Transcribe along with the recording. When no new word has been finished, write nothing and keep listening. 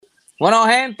Bueno,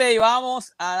 gente, y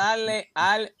vamos a darle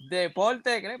al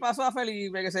deporte. ¿Qué le pasó a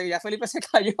Felipe? Ya Felipe se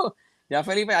cayó. Ya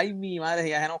Felipe, ay, mi madre,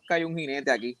 ya se nos cayó un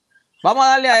jinete aquí. Vamos a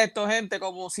darle a esto, gente.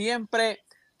 Como siempre,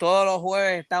 todos los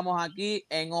jueves estamos aquí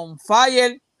en On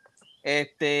Fire.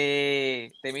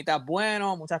 Temitas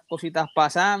buenos, muchas cositas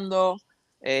pasando.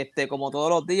 Como todos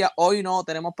los días, hoy no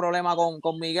tenemos problema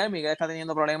con Miguel. Miguel está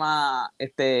teniendo problemas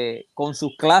con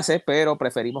sus clases, pero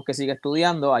preferimos que siga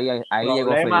estudiando. Ahí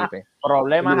llegó Felipe.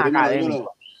 Problemas académicos.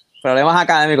 Problemas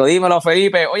académicos. Dímelo,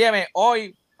 Felipe. Óyeme,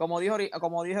 hoy, como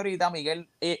dije ahorita, Miguel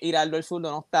Hiraldo el zurdo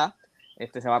no está.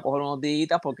 Se va a coger unos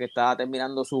días porque está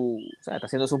terminando está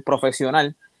haciendo su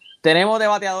profesional. Tenemos de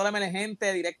bateador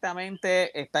emergente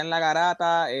directamente, está en la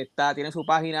garata, tiene su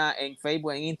página en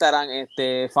Facebook, en Instagram,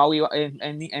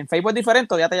 en Facebook es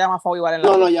diferente, ya te llama Fau Ibar en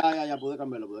la. No, ya, pude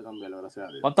cambiarlo, gracias a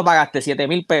Dios. ¿Cuánto pagaste?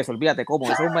 7,000 pesos, olvídate, ¿cómo?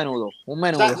 Eso es un menudo,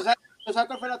 ¿Sabes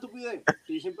cuál fue la estupidez?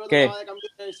 Que yo siempre trataba de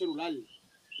cambiar el celular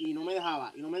y no me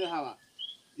dejaba.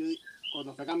 Yo,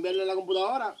 cuando fui a cambiarle la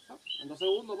computadora, en 2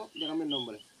 segundos, ya cambié el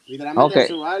nombre. Literalmente el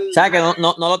celular. O sea, que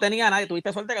no lo tenía nadie.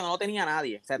 Tuviste suerte que no lo tenía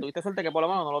nadie. O sea, tuviste suerte que por lo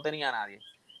menos no lo tenía nadie.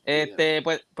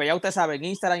 Pues ya usted sabe, en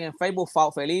Instagram y en Facebook,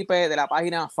 Fau Felipe, de la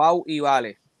página Fau y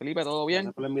Vale. Felipe, ¿todo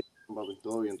bien?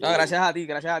 Todo bien. Gracias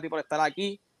a ti por estar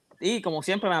aquí. Y como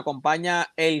siempre me acompaña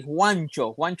el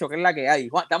Juancho, que es la que hay.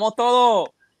 Estamos todos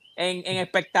en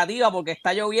expectativa porque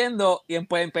está lloviendo y en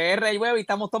PR llueve y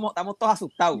estamos todos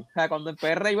asustados. O sea, cuando en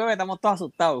PR llueve estamos todos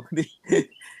asustados.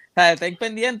 O sea, estén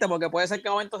pendientes porque puede ser que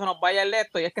en un momento se nos vaya el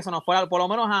esto y es que se nos fuera, por lo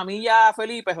menos a mí y a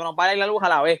Felipe, se nos vaya la luz a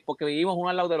la vez porque vivimos uno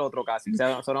al lado del otro casi. O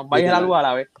sea, se nos vaya la luz a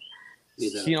la vez.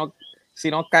 Si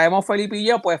nos caemos Felipe y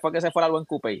yo, pues fue que se fue la luz en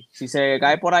Cupey. Si se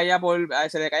cae por allá,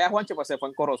 se le cae a Juancho, pues se fue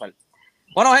en Corozal.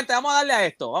 Bueno, gente, vamos a darle a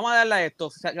esto.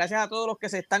 Gracias a todos los que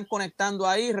se están conectando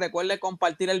ahí. Recuerden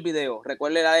compartir el video.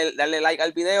 Recuerden darle like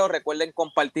al video. Recuerden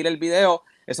compartir el video.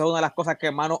 Eso es una de las cosas que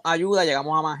más nos ayuda.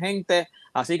 Llegamos a más gente.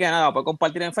 Así que nada, lo puede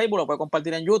compartir en Facebook, lo puede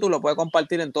compartir en YouTube, lo puede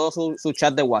compartir en todo su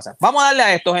chat de WhatsApp. Vamos a darle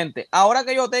a esto, gente. Ahora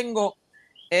que yo tengo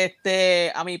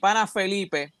a mi pana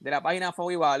Felipe de la página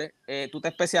Fau y Vale, tú te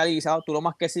especializas, tú lo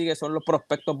más que sigues son los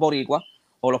prospectos boricuas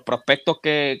o los prospectos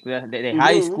de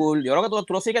high school. Yo creo que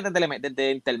tú lo sigues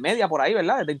desde intermedia por ahí,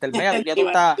 ¿verdad? Desde intermedia ya tú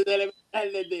estás.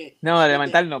 No,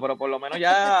 elemental no, pero por lo menos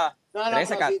ya. No, pero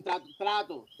sí,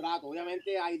 trato.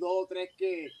 Obviamente hay 2 o 3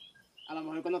 que a lo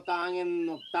mejor cuando estaban en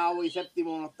 8º y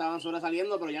 7º no estaban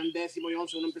sobresaliendo, pero ya en 10º y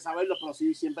 11 uno empieza a verlos, pero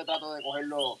sí siempre trato de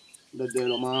cogerlo desde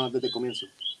el comienzo.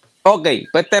 Ok,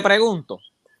 pues te pregunto,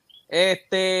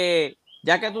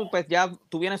 ya que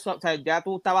tú vienes, o sea, ya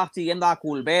tú estabas siguiendo a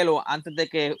Curbelo antes de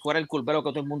que fuera el Curbelo que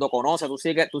todo el mundo conoce,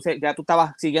 ya tú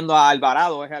estabas siguiendo a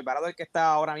Alvarado, es Alvarado el que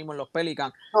está ahora mismo en los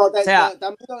Pelicans. No,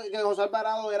 también que José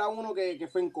Alvarado era uno que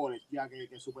fue en college, ya que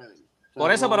supe de él. O sea,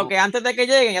 por eso, pero que antes de que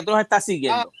lleguen ya tú los estás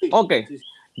siguiendo. Sí, ok. Sí.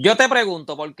 Yo te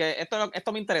pregunto, porque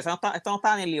esto me interesa, esto no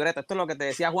estaba en el libreto, esto es lo que te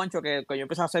decía Juancho, que yo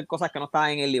empecé a hacer cosas que no estaban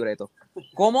en el libreto.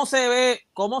 ¿Cómo se ve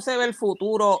el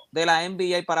futuro de la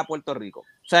NBA para Puerto Rico?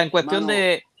 O sea, en cuestión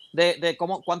de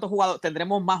cuántos jugadores,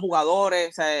 tendremos más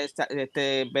jugadores, o sea,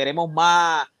 veremos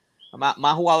más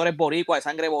jugadores boricuas, de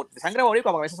sangre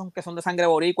boricua, porque a veces son de sangre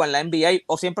boricua en la NBA,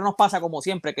 o siempre nos pasa como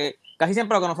siempre, que casi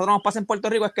siempre lo que a nosotros nos pasa en Puerto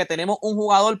Rico es que tenemos un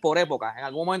jugador por época. En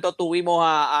algún momento tuvimos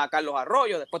a Carlos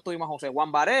Arroyo, después tuvimos a José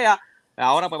Juan Barea,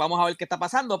 ahora pues vamos a ver qué está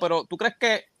pasando, pero ¿tú crees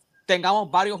que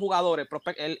tengamos varios jugadores?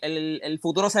 El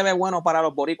futuro se ve bueno para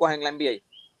los boricuas en la NBA.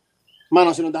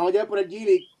 Mano, si nos dejamos llevar por el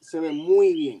G-League, se ve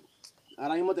muy bien.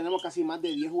 Ahora mismo tenemos casi más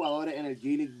de 10 jugadores en el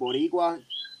G-League boricua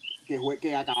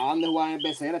que acababan de jugar en el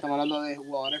BCN. Estamos hablando de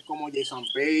jugadores como Jason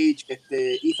Page,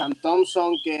 Ethan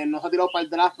Thompson, que no se ha tirado para el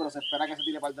draft, pero se espera que se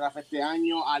tire para el draft este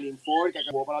año. Alin Ford, que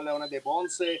jugó para los Leones de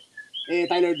Ponce.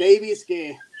 Tyler Davis,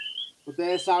 que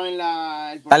ustedes saben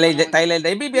Tyler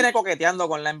Davis viene coqueteando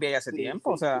con la NBA hace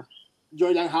tiempo. O sea.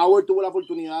 Jordan Howard tuvo la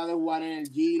oportunidad de jugar en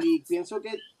el G-League. Pienso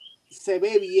que se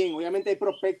ve bien. Obviamente hay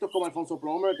prospectos como Alfonso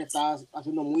Plomer, que está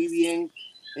haciendo muy bien.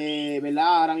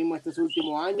 ¿Verdad? Ahora mismo este es su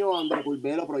último año. André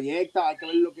Curbelo proyecta, hay que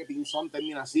ver lo que Pinzón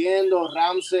termina haciendo,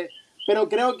 Ramsey, pero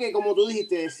creo que como tú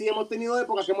dijiste, sí hemos tenido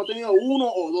épocas que hemos tenido 1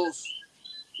 o 2.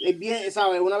 Es bien,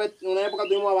 ¿sabes? Una época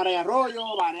tuvimos a Barea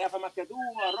Arroyo, Barea fue más que tú,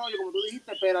 Arroyo, como tú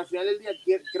dijiste, pero al final del día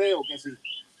creo que sí.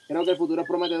 Creo que el futuro es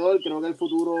prometedor, creo que el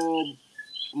futuro,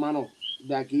 mano,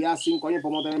 de aquí a 5 años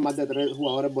podemos tener más de 3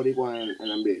 jugadores boricuas en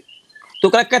la NBA. ¿Tú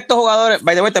crees que estos jugadores,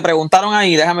 by the way, te preguntaron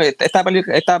ahí, déjame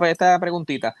esta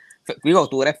preguntita? Digo,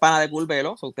 tú eres pana de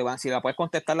Curbelo, si la puedes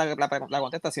contestar, la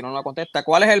contestas, si no la contesta.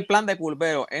 ¿Cuál es el plan de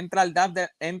Curbelo? ¿Entra al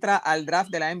draft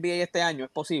de la NBA este año?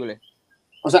 ¿Es posible?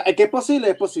 O sea, es que es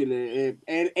posible.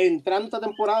 Entrando esta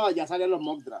temporada ya salían los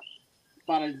mock drafts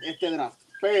para este draft,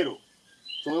 pero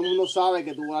todo el mundo sabe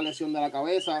que tuvo la lesión de la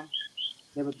cabeza.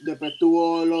 Después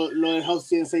tuvo lo del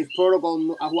Health and Safe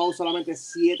Protocol, ha jugado solamente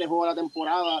 7 juegos de la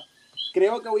temporada.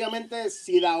 Creo que obviamente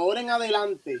si de ahora en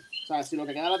adelante, o sea, si lo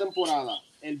que queda de la temporada,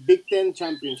 el Big Ten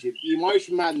Championship y March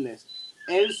Madness,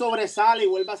 él sobresale y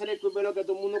vuelve a ser el clubero que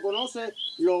todo el mundo conoce,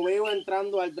 lo veo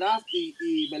entrando al draft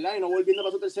 ¿verdad? Y no volviendo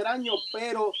para su tercer año,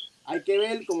 pero hay que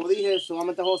ver, como dije,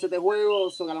 solamente jugó 7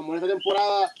 juegos, a lo mejor esta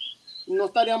temporada no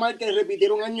estaría mal que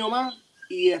repitiera un año más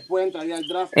y después entraría al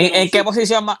draft. ¿En qué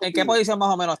posición más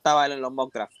o menos estaba él en los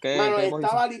mock drafts? Mano,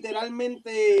 estaba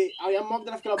literalmente, había mock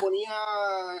draft que lo ponía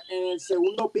en el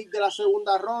segundo pick de la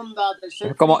segunda ronda,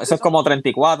 tercer eso es como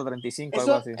 34, 35,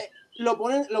 eso, algo así.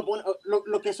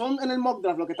 Lo que son en el mock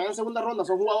draft, los que están en segunda ronda,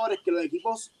 son jugadores que los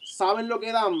equipos saben lo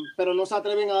que dan, pero no se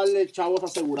atreven a darle chavos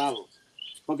asegurados.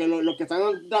 Porque los que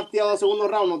están drafteados a segundo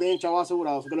round no tienen chavos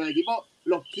asegurados. Porque los equipos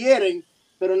los quieren,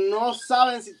 pero no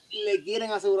saben si le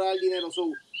quieren asegurar el dinero.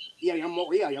 Y había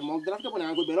mock draft que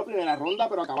ponían a Curbelo primera ronda,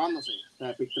 pero acabándose. O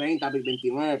sea, pick 30, pick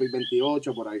 29, pick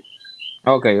 28, por ahí.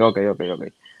 Ok.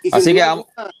 Y así que vamos.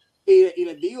 Y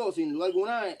les digo, sin duda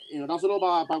alguna, y no solo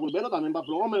para Curbelo, también para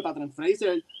Plomer, para Trent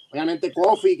Fraser, obviamente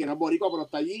Kofi, que no es boricua, pero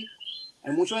está allí.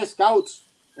 Hay muchos scouts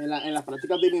en las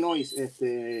prácticas de Illinois.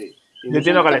 Yo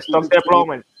entiendo que el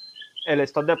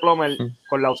stock de Plomer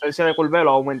con la ausencia de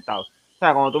Curbelo ha aumentado. O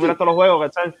sea, cuando tú miras todos los juegos que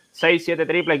están 6, 7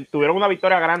 triples, tuvieron una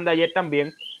victoria grande ayer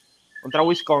también contra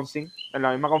Wisconsin, en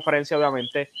la misma conferencia,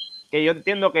 obviamente, que yo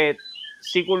entiendo que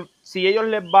si ellos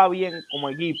les va bien como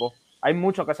equipo, hay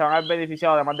muchos que se van a ver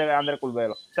beneficiados, además de Ander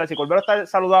Curbelo. O sea, si Curbelo está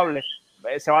saludable,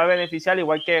 se va a beneficiar,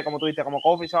 igual que, como tú dices, como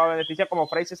Kofi se va a beneficiar, como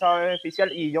Fraser se va a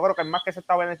beneficiar, y yo creo que más que se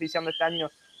está beneficiando este año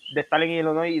de estar en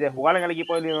Illinois y de jugar en el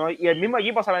equipo de Illinois, y el mismo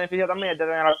equipo se ha beneficiado también de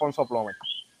tener a Alfonso Plomer.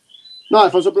 No,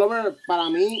 Alfonso Plomer, para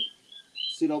mí,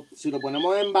 si lo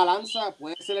ponemos en balanza,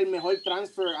 puede ser el mejor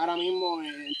transfer ahora mismo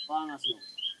en toda la nación.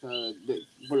 O sea,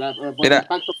 por el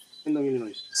impacto en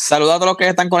Illinois. Saludos a todos los que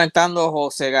están conectando.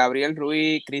 José Gabriel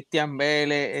Ruiz, Cristian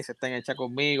Vélez, está en el chat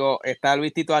conmigo. Está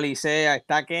Luis Tito Alicea,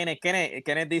 está Kenneth.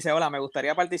 Kenneth dice, hola, me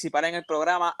gustaría participar en el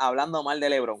programa hablando mal de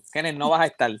LeBron. Kenneth, no vas a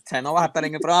estar. O sea, no vas a estar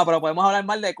en el programa, pero podemos hablar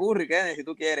mal de Curry, Kenneth, si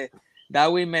tú quieres.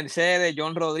 Darwin Mercedes,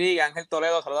 John Rodríguez, Ángel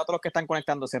Toledo, saludos a todos los que están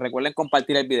conectándose. Recuerden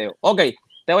compartir el video. Ok,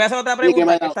 te voy a hacer otra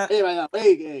pregunta.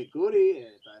 Curry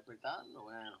está despertando.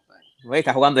 Bueno,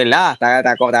 está jugando en la,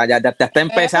 ya está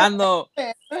empezando.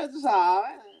 Tú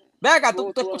sabes. Ve acá,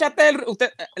 tú escuchaste,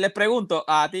 les pregunto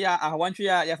a ti, a Juancho y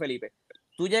a Felipe.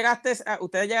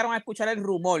 Ustedes llegaron a escuchar el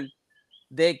rumor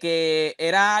de que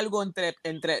era algo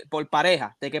por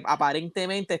pareja, de que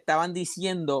aparentemente estaban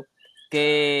diciendo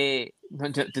que,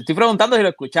 te estoy preguntando si lo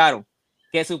escucharon,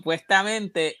 que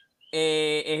supuestamente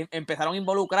empezaron a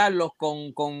involucrarlos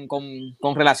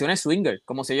con relaciones swinger,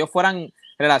 como si ellos fueran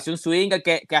relación swinger,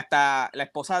 que hasta la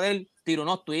esposa de él tiró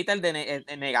unos Twitter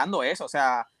negando eso, o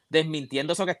sea,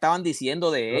 desmintiendo eso que estaban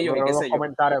diciendo de ellos.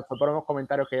 Fue por unos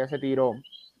comentarios que ella se tiró,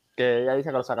 que ella dice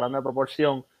que lo sacaron de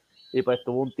proporción y pues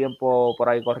tuvo un tiempo por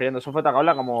ahí corriendo. Eso fue, ¿te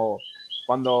acuerdas? Como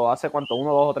cuando hace 1, 2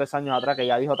 o 3 años atrás, que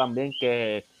ella dijo también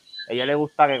que a ella le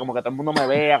gusta que como que todo el mundo me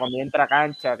vea cuando entra a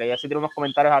cancha, que ella se tiró unos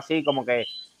comentarios así, como que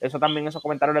esos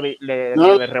comentarios le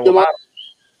rebotaron.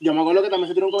 Yo me acuerdo que también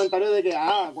se tiró un comentario de que,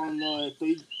 cuando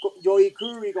estoy yo y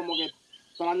Curry, como que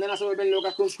todas las nenas se vuelven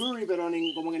locas con Curry, pero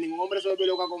como que ningún hombre se vuelve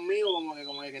loca conmigo, como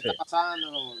que ¿qué está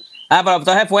pasando? Como que... pero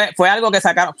entonces fue algo que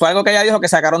sacaron, fue algo que ella dijo que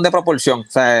sacaron de proporción. O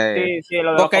sea, sí,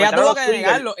 lo de porque ella tuvo que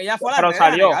negarlo, ella fue a la red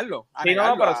a negarlo. Pero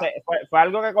fue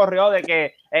algo que corrió de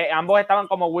que ambos estaban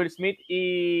como Will Smith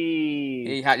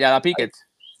y Jada Pinkett.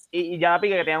 Y Jada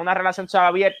Pinkett, que tenían una relación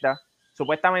abierta.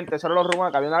 Supuestamente, eso eran los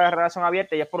rumores, que había una relación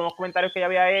abierta y es por unos comentarios que ella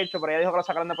había hecho, pero ella dijo que lo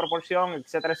sacaron de proporción,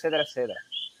 etcétera.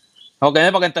 Ok,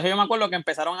 porque entonces yo me acuerdo que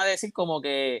empezaron a decir como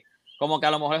que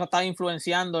a lo mejor eso estaba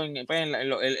influenciando en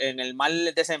el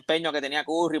mal desempeño que tenía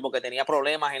Curry, porque tenía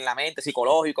problemas en la mente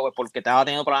psicológico, pues porque estaba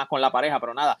teniendo problemas con la pareja,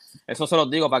 pero nada, eso se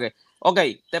los digo para que... Ok,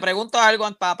 te pregunto algo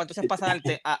para entonces pasar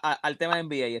al tema de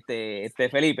NBA,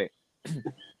 Felipe.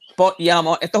 Y a lo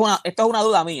mejor, esto es una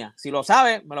duda mía. Si lo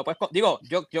sabes, me lo puedes... Digo,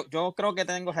 yo creo que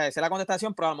tengo que sé la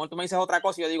contestación, pero a lo mejor tú me dices otra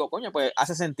cosa y yo digo, coño, pues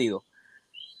hace sentido.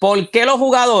 ¿Por qué los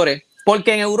jugadores?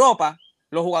 Porque en Europa,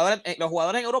 los jugadores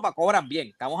en Europa cobran bien.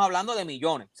 Estamos hablando de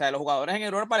millones. O sea, los jugadores en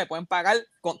Europa le pueden pagar,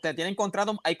 tienen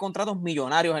contratos, hay contratos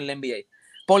millonarios en la NBA.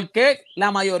 ¿Por qué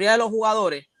la mayoría de los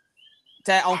jugadores, o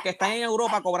sea, aunque están en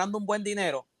Europa cobrando un buen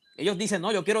dinero, ellos dicen,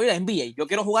 no, yo quiero ir a NBA, yo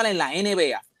quiero jugar en la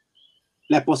NBA?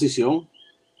 La exposición.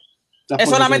 Es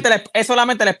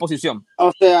solamente la exposición.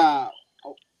 O sea,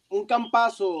 un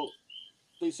campazo,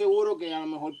 estoy seguro que a lo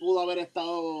mejor pudo haber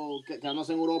estado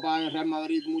quedándose en Europa, en Real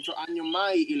Madrid, muchos años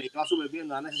más y le iba súper bien,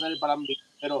 no era necesario para mí.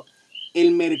 pero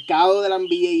el mercado de la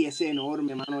NBA es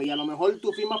enorme, mano, y a lo mejor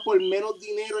tú firmas por menos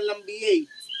dinero en la NBA,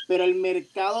 pero el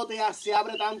mercado se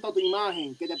abre tanto a tu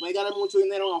imagen que te puede ganar mucho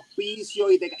dinero en auspicio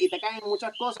y te caen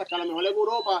muchas cosas que a lo mejor en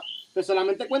Europa pues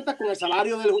solamente cuentas con el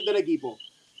salario del equipo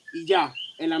y ya.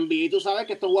 En la NBA tú sabes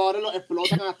que estos jugadores los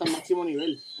explotan hasta el máximo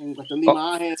nivel en cuestión de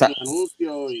imagen, y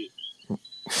anuncios y...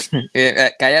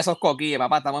 que haya esos coquilles,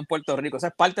 papá, estamos en Puerto Rico, eso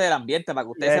es parte del ambiente, para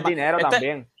que ustedes sepan. Dinero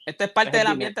también. Esto es parte del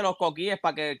ambiente de los coquilles,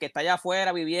 para que el que está allá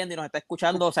afuera viviendo y nos está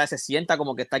escuchando, o sea, se sienta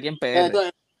como que está aquí en PR. Esto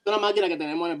es una máquina que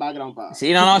tenemos en el background.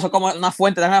 Sí, no, eso es como una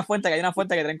fuente, que hay una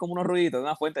fuente que traen como unos ruiditos,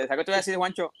 una fuente. ¿Sabes qué te voy a decir,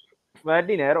 Juancho? No es el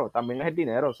dinero, también es el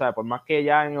dinero, o sea, por más que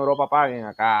ya en Europa paguen,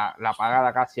 acá la paga de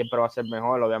acá siempre va a ser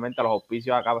mejor, obviamente los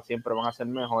auspicios acá siempre van a ser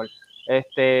mejor.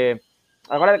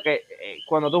 Acuérdate que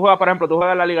cuando tú juegas, por ejemplo, tú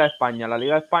juegas en la Liga de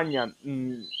España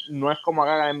no es como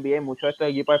acá en la NBA, muchos de estos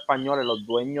equipos españoles, los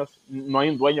dueños, no hay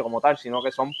un dueño como tal, sino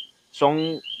que son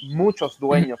muchos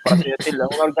dueños, por así decirlo,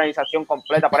 es una organización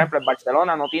completa. Por ejemplo, el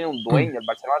Barcelona no tiene un dueño, el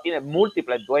Barcelona tiene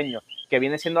múltiples dueños, que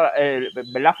viene siendo,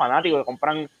 ¿verdad?, fanáticos, que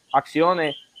compran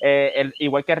acciones,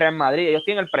 igual que Real Madrid, ellos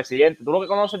tienen el presidente. Tú lo que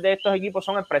conoces de estos equipos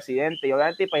son el presidente, y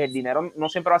obviamente pues el dinero no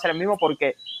siempre va a ser el mismo,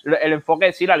 porque el enfoque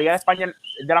de sí, la Liga de España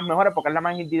es de las mejores porque es la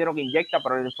más dinero que inyecta,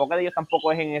 pero el enfoque de ellos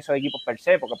tampoco es en esos equipos per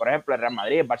se, porque por ejemplo el Real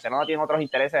Madrid, el Barcelona tienen otros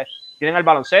intereses, tienen el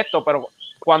baloncesto, pero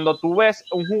cuando tú ves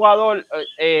un jugador,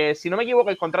 si no me equivoco,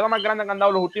 el contrato más grande que han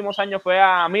dado los últimos años fue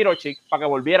a Mirotic para que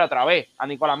volviera otra vez, a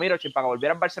Nikola Mirotic para que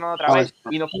volviera al Barcelona otra vez,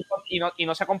 y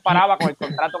no se comparaba con el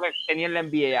contrato que tenía en la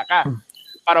NBA acá.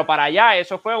 Pero para allá,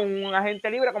 eso fue un agente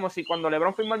libre, como si cuando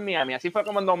LeBron firmó en Miami, así fue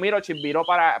como cuando Mirotic viró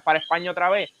para España otra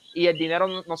vez, y el dinero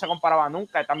no se comparaba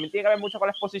nunca. También tiene que ver mucho con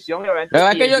la exposición. La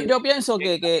verdad es que yo pienso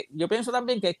yo pienso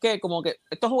también que es que como que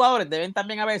estos jugadores deben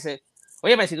también a veces,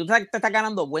 oye, pero si tú te estás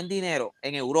ganando buen dinero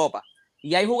en Europa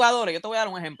y hay jugadores, yo te voy a dar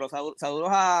un ejemplo, saludos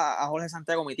a Jorge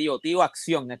Santiago, mi tío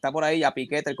Acción, está por ahí, a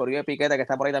Piquete, el corrido de Piquete que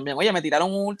está por ahí también. Oye, me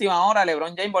tiraron una última hora,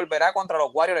 LeBron James volverá contra los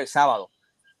Warriors el sábado.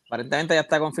 Aparentemente ya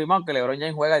está confirmado que LeBron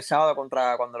James juega el sábado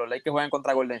cuando los Lakers juegan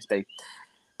contra Golden State.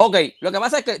 Ok, lo que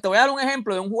pasa es que te voy a dar un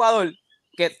ejemplo de un jugador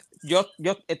que yo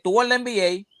estuvo en la NBA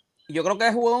y yo creo que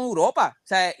jugó en Europa. O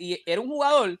sea, y era un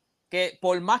jugador que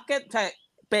por más que, o sea,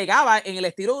 pegaba en el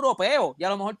estilo europeo, y a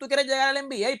lo mejor tú quieres llegar al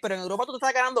NBA, pero en Europa tú te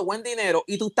estás ganando buen dinero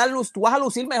y tú vas a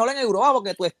lucir mejor en Europa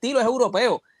porque tu estilo es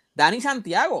europeo. Dani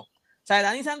Santiago. O sea,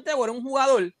 Dani Santiago era un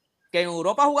jugador que en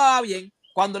Europa jugaba bien.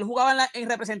 Cuando él jugaba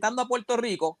representando a Puerto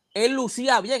Rico, él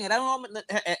lucía bien. Era o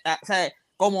sea,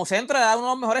 como centro era uno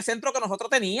de los mejores centros que nosotros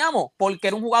teníamos, porque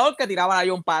era un jugador que tiraba la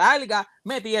yompa larga,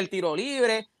 metía el tiro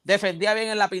libre, defendía bien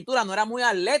en la pintura, no era muy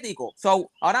atlético.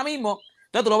 So, ahora mismo,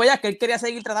 entonces tú lo veías que él quería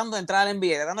seguir tratando de entrar al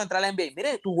NBA,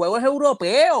 Mire, tu juego es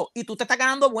europeo y tú te estás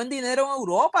ganando buen dinero en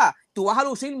Europa. Tú vas a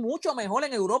lucir mucho mejor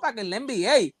en Europa que en la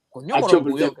NBA. Coño, por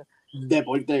orgullo.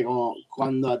 Deporte, como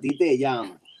cuando a ti te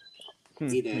llaman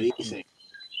y te dicen,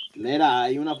 mira,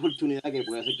 hay una oportunidad que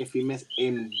puede ser que firmes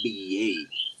NBA.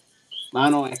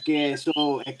 Mano, es que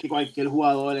cualquier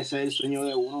jugador, ese es el sueño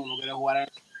de uno quiere jugar en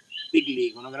Big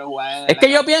League, uno quiere jugar en... Es que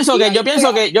yo pienso que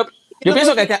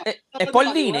es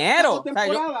por dinero.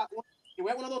 Y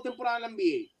voy a 2 temporadas en la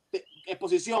NBA,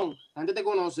 exposición, la gente te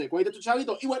conoce, cogiste tu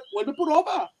chavito y vuelves por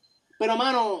Europa. Pero,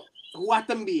 mano,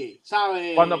 jugaste en NBA,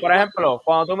 ¿sabes? Cuando, por ejemplo,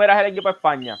 cuando tú miras el equipo de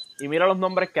España y miras los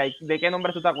nombres que hay, ¿de qué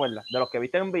nombres tú te acuerdas? De los que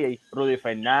viste en NBA, Rudy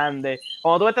Fernández.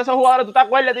 Cuando tú ves a esos jugadores, tú te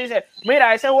acuerdas y te dices,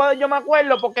 mira, ese jugador yo me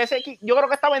acuerdo porque yo creo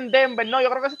que estaba en Denver, no, yo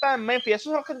creo que ese estaba en Memphis. Esos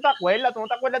son los que tú te acuerdas, tú no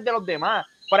te acuerdas de los demás.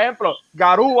 Por ejemplo,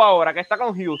 Garú ahora, que está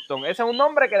con Houston. Ese es un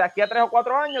nombre que de aquí a 3 o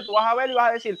 4 años tú vas a ver y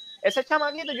vas a decir, ese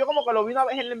chamaquito yo como que lo vi una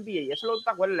vez en la NBA. Eso es lo que tú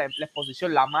te acuerdas, la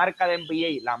exposición, la marca de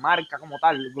NBA, la marca como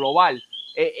tal, global.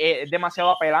 Es demasiado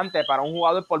apelante para un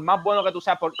jugador, por más bueno que tú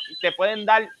seas, te pueden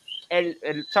dar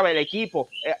el equipo.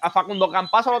 A Facundo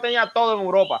Campazzo lo tenía todo en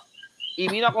Europa y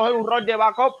vino a coger un rol de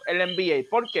backup en la NBA.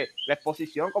 ¿Por qué? La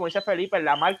exposición, como dice Felipe,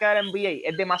 la marca del NBA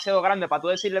es demasiado grande para tú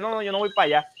decirle, no, yo no voy para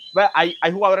allá.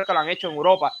 Hay jugadores que lo han hecho en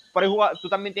Europa, pero tú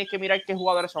también tienes que mirar qué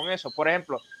jugadores son esos. Por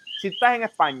ejemplo, si estás en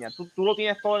España, tú lo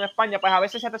tienes todo en España, pues a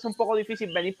veces se te hace un poco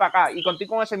difícil venir para acá. Y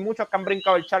contigo con ese muchos que han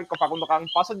brincado el charco. Facundo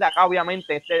Campazzo es de acá,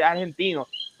 obviamente, este es argentino.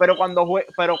 Pero cuando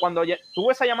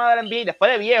tuvo esa llamada del NBA,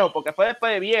 después de viejo, porque fue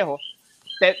después de viejo,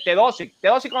 Teodosic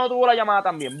cuando tuvo la llamada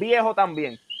también, viejo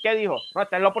también. ¿Qué dijo? No,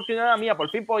 esta es la oportunidad mía, por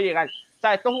fin puedo llegar. O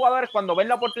sea, estos jugadores cuando ven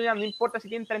la oportunidad, no importa si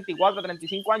tienen 34,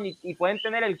 35 años y pueden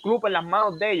tener el club en las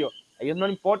manos de ellos, a ellos no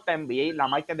les importa NBA, la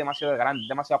marca es demasiado grande,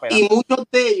 demasiado pelada. Y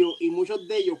muchos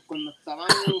de ellos cuando estaban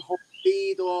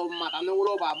jovencitos, matando en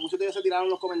Europa, muchos de ellos se tiraron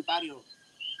en los comentarios,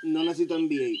 no necesito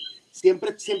NBA.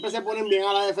 Siempre se ponen bien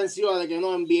a la defensiva de que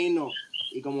no, NBA no.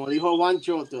 Y como dijo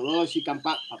Juancho,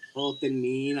 todos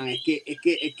terminan. Es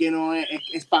que no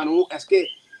es panú, es que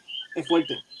es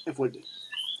fuerte.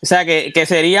 O sea, que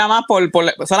sería más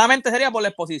solamente sería por la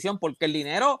exposición, porque el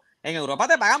dinero en Europa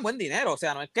te pagan buen dinero. O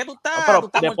sea, no es que tú estás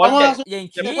muerto. Y en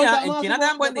China te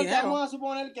dan buen dinero. Vamos a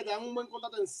suponer que te dan un buen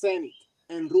contrato en Zenit,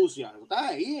 en Rusia. Tú estás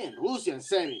ahí en Rusia, en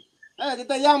Zenit. A ti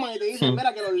te llaman y te dicen,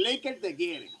 mira, que los Lakers te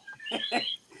quieren.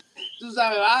 Tú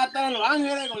sabes, vas a estar en Los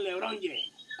Ángeles con LeBron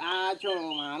James.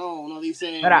 Mano, uno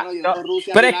dice, mira,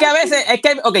 Rusia. Pero es que a veces,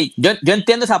 yo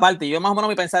entiendo esa parte. Yo más o menos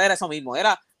mi pensar era eso mismo.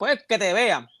 Era, pues, que te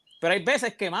vean. Pero hay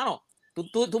veces que, mano,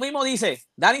 tú mismo dices,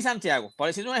 Dani Santiago, por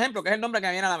decir un ejemplo, que es el nombre que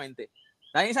me viene a la mente.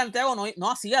 Dani Santiago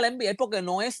no hacía la NBA porque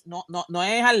no es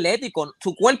atlético.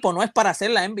 Su cuerpo no es para hacer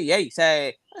la NBA. O sea,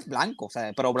 es blanco, o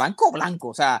sea, pero blanco.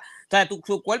 O sea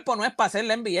su cuerpo no es para hacer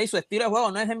la NBA. Su estilo de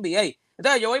juego no es NBA.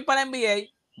 Entonces, yo voy para la NBA,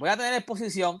 voy a tener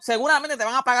exposición. Seguramente te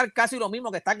van a pagar casi lo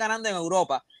mismo que estás ganando en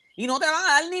Europa. Y no te van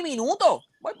a dar ni minutos.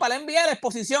 Voy para la NBA, la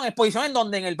exposición en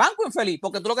donde, en el banco, infeliz,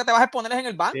 porque tú lo que te vas a exponer es en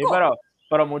el banco. Sí,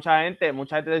 pero mucha gente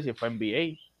dice, fue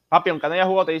NBA. Papi, aunque no haya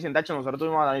jugado, te dicen, tacho, nosotros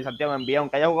tuvimos a Dani Santiago en NBA,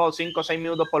 aunque haya jugado 5 o 6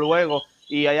 minutos por juego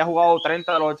y haya jugado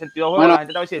 30 de los 82 juegos, la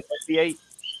gente te va a decir, NBA.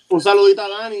 Un saludito a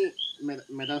Dani,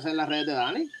 métanse en las redes de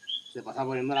Dani. Se pasa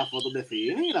poniendo las fotos de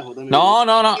Fini, las fotos de No.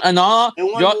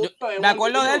 Yo me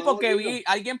acuerdo de él porque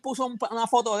alguien puso una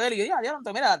foto de él y yo dije,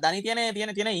 mira, Dani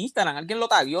tiene Instagram. Alguien lo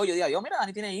taguió. Yo dije, mira,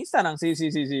 Dani tiene Instagram. Sí.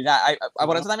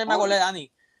 Por eso también me acordé de Dani.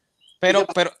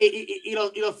 Y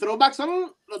los throwbacks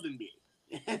son los de NBA.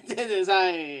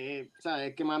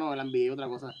 ¿Sabes? Que, mano, el NBA es otra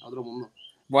cosa, otro mundo.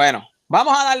 Bueno,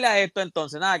 vamos a darle a esto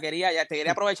entonces. Nada, te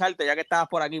quería aprovecharte ya que estabas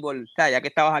por aquí, ya que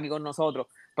estabas aquí con nosotros.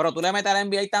 Pero tú le metes a la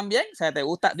NBA también. O sea, te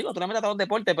gusta, tú le metes a todos los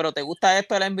deportes, pero te gusta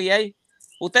esto de la NBA.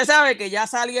 Usted sabe que ya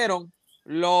salieron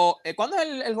 ¿cuándo es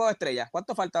el juego de estrellas?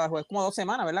 ¿Cuánto faltaba el juego? Es como 2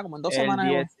 semanas, ¿verdad? Como en 2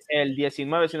 semanas. El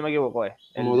 19, si no me equivoco, es.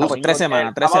 Pues 3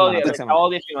 semanas. 3 semanas. El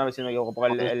 19, si no me equivoco,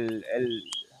 porque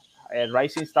el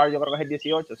Rising Star yo creo que es el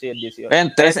 18, sí, el 18.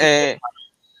 Entonces,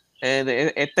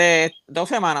 2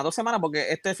 semanas,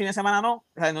 porque este fin de semana no,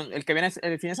 o sea,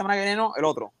 el fin de semana que viene no, el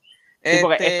otro. Sí,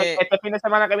 porque este fin de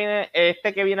semana que viene,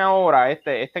 que viene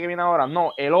ahora,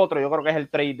 no, el otro yo creo que es el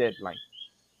trade deadline.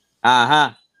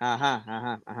 Ajá.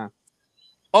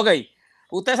 Ok,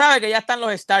 usted sabe que ya están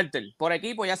los starters por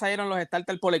equipo, ya salieron los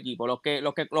starters por equipo, los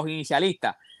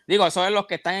inicialistas. Digo, eso es los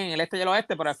que están en el este y el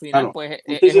oeste, pero al final, pues.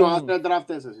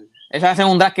 Eso hace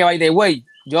un draft que, by the way,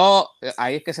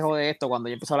 ahí es que se jode esto cuando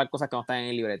yo empiezo a hablar cosas que no están en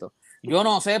el libreto. Yo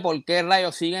no sé por qué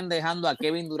rayos siguen dejando a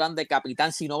Kevin Durant de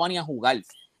capitán si no van ni a jugar.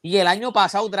 Y el año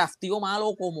pasado drafteó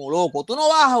malo como loco. Tú no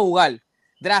vas a jugar,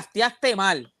 drafteaste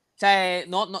mal. O sea,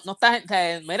 no estás. O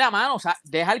sea, mira, mano, o sea,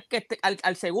 deja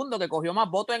al segundo que cogió más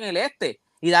votos en el este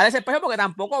y dale ese espejo porque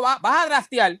tampoco vas a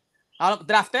draftear.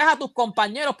 Drafteas a tus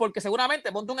compañeros porque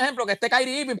seguramente, ponte un ejemplo, que esté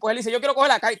Kyrie Irving, pues él dice, yo quiero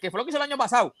coger a Kyrie, que fue lo que hizo el año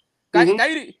pasado.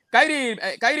 Kyrie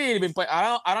Irving, pues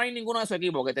ahora no hay ninguno de su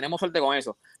equipo, que tenemos suerte con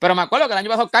eso. Pero me acuerdo que el año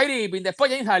pasado Kyrie Irving,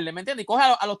 después James Harden, ¿me entiendes? Y coge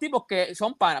a los tipos que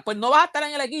son panas. Pues no vas a estar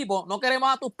en el equipo, no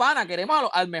queremos a tus panas, queremos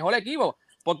al mejor equipo.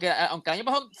 Porque aunque el año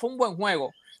pasado fue un buen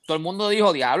juego, todo el mundo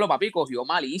dijo, diablo, papi, cogió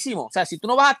malísimo. O sea, si tú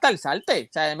no vas a estar, salte.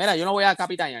 O sea, mira, yo no voy a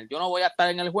capitanear, yo no voy a estar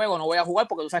en el juego, no voy a jugar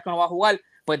porque tú sabes que no vas a jugar.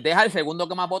 Pues deja el segundo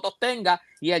que más votos tenga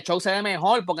y el show se ve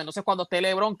mejor, porque entonces cuando esté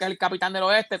LeBron, que es el capitán del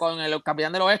oeste, con el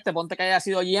capitán del oeste, ponte que haya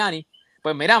sido Gianni,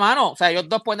 pues mira, mano, o sea, ellos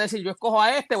dos pueden decir, yo escojo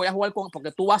a este, voy a jugar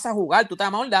porque tú vas a jugar, tú te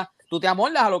amoldas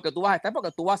a lo que tú vas a estar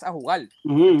porque tú vas a jugar.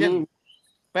 ¿Entiendes?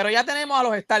 Pero ya tenemos a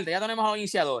los starters, ya tenemos a los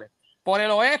iniciadores. Por el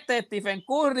oeste, Stephen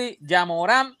Curry, Ja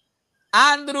Morant,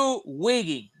 Andrew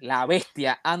Wiggins, la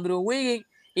bestia, Andrew Wiggins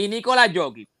y Nikola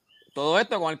Jokic. Todo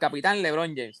esto con el capitán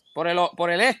LeBron James. Por el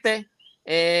este,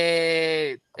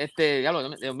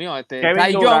 Dios mío,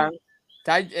 Trae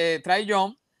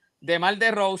Young, DeMar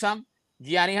DeRozan,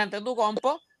 Giannis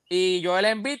Antetokounmpo y Joel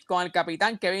Embiid con el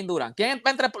capitán Kevin Durant. ¿Quién va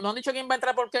a entrar? ¿No han dicho quién va a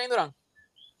entrar por Kevin Durant?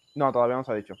 No, todavía no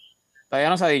se ha dicho. Todavía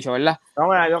no se ha dicho, ¿verdad? No,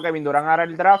 me imagino que Kevin Durant hará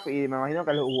el draft y me imagino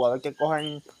que el jugador que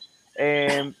cogen,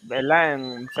 ¿verdad?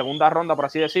 En segunda ronda, por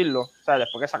así decirlo, o sea,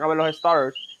 después que se acaben los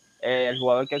starters, el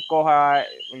jugador que coja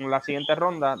en la siguiente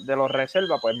ronda de los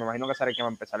reservas, pues me imagino que será el que va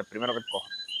a empezar, el primero que coja.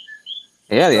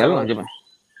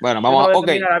 Bueno, vamos a...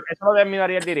 Eso lo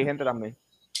determinaría el dirigente también.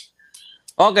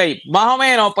 Ok, más o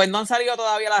menos, pues no han salido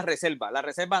todavía las reservas. Las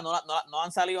reservas no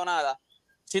han salido nada.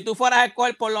 Si tú fueras a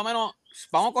escoger por lo menos,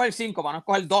 vamos a coger 5, para no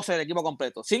escoger 12 del equipo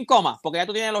completo. 5 más, porque ya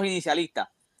tú tienes los inicialistas.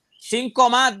 5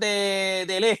 más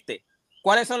del este.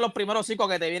 ¿Cuáles son los primeros 5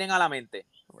 que te vienen a la mente?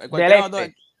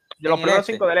 De los primeros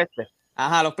 5 del este.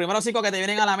 Ajá, los primeros 5 que te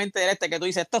vienen a la mente del este, que tú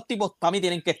dices, estos tipos para mí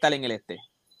tienen que estar en el este.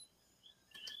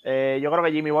 Yo creo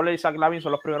que Jimmy Butler y Zach LaVine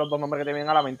son los primeros dos nombres que te vienen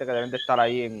a la mente que deben de estar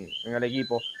ahí en el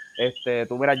equipo.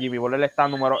 Tú miras, Jimmy Butler está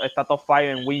top 5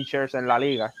 en win shares en la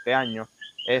liga este año.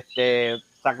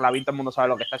 Zach LaVine, todo el mundo sabe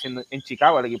lo que está haciendo en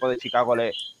Chicago. El equipo de Chicago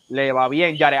le va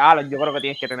bien. Jared Allen, yo creo que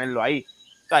tienes que tenerlo ahí.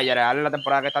 O sea, Jared Allen, la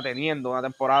temporada que está teniendo, una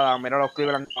temporada, mira los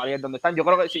Cleveland Cavaliers donde están. Yo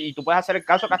creo que y tú puedes hacer el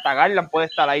caso que hasta Garland puede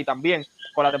estar ahí también,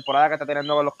 con la temporada que está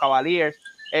teniendo con los Cavaliers.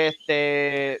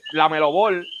 LaMelo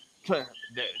Ball.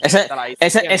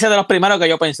 Ese de los primeros que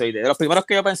yo pensé. De los primeros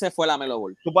que yo pensé fue LaMelo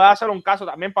Ball. Tú puedes hacer un caso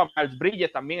también para Miles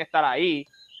Bridges también estar ahí.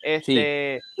 Sí.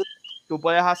 Tú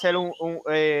puedes hacer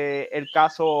el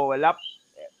caso, ¿verdad?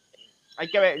 Hay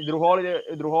que ver Drew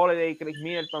Holiday y Chris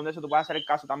Middleton, de eso tú puedes hacer el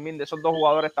caso también de esos dos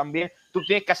jugadores también. Tú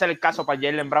tienes que hacer el caso para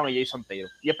Jaylen Brown y Jason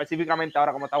Taylor. Y específicamente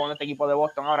ahora, como está bueno este equipo de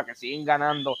Boston, ahora que siguen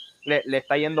ganando, le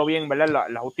está yendo bien, ¿verdad?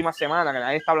 Las últimas semanas, que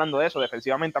nadie está hablando de eso,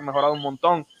 defensivamente han mejorado un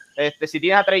montón. Si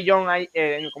tienes a Trae Young ahí,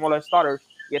 como los starters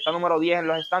y está número 10 en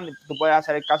los standings, tú puedes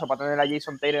hacer el caso para tener a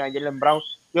Jason Taylor y a Jaylen Brown.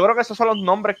 Yo creo que esos son los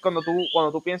nombres cuando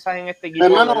tú piensas en este equipo,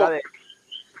 hermano, ¿verdad?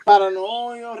 Para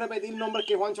no yo repetir nombres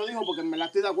que Juancho dijo, porque me la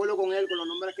estoy de acuerdo con él, con los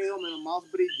nombres que dijo, menos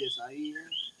Miles Bridges ahí.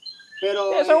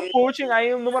 Pero, eso es un pushing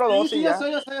ahí, un número 12. Sí, yo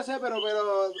sé, pero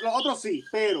los otros sí.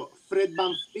 Pero Fred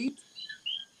VanVleet,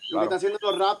 lo que está haciendo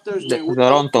los Raptors, me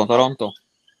gusta. Toronto.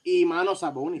 Y mano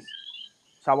Sabonis.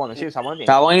 Sabonis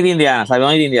de Indiana.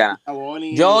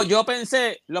 Sabonis. Yo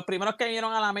pensé, los primeros que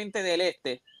vinieron a la mente del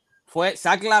fue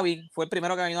Zach LaVine, fue el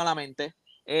primero que vino a la mente.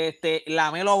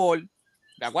 LaMelo Ball.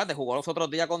 Acuérdate, jugó los otros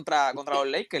días contra los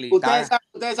Lakers.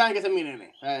 Ustedes saben que ese es mi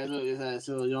nene.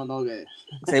 Eso yo no tengo que...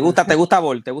 ¿Te gusta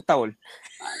Ball?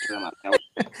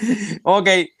 Ok,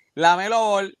 LaMelo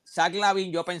Ball, Zach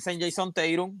LaVine, yo pensé en Jason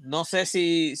Tatum. No sé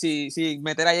si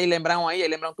meter a Jaylen Brown ahí.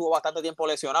 Jaylen Brown tuvo bastante tiempo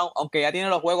lesionado, aunque ya tiene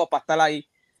los juegos para estar ahí.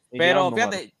 Pero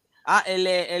fíjate,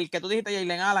 el que tú dijiste,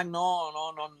 Jaylen Allen,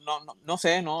 no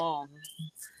sé, no.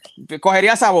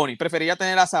 Cogería a Sabonis, preferiría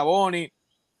tener a Sabonis.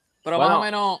 Pero bueno, más o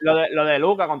menos. Lo de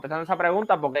Luka, contestando esa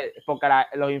pregunta, porque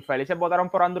los infelices votaron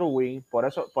por Andrew Wiggins. Por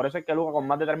eso es que Luka, con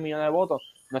más de 3 millones de votos,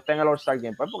 no está en el All-Star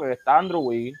Game. Pues porque está Andrew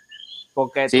Wiggins.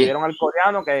 Porque tuvieron al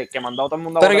coreano que mandó a todo el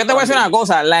mundo a votar. Pero yo te voy a decir una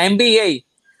cosa: la NBA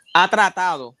ha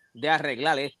tratado de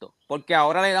arreglar esto. Porque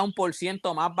ahora le da un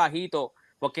 % más bajito.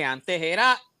 Porque antes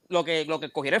era lo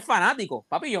que cogiera el fanático.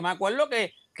 Papi, yo me acuerdo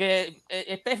que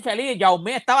feliz, Yao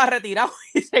Ming estaba retirado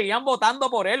y seguían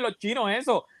votando por él, los chinos,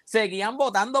 eso. Seguían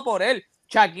votando por él.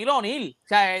 Shaquille O'Neal, o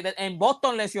sea, en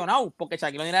Boston lesionado, porque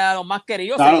Shaquille O'Neal era de los más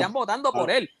queridos, seguían votando por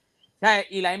él. O sea,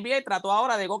 y la NBA trató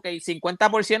ahora de,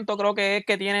 50% creo que es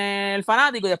que tiene el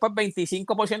fanático y después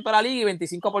 25% de la liga y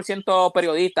 25%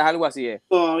 periodistas, algo así es.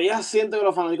 Todavía siento que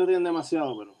los fanáticos tienen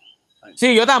demasiado, pero...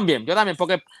 Sí, yo también,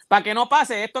 porque para que no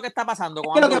pase esto que está pasando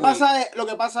con lo que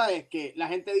pasa es que la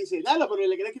gente dice, dale, pero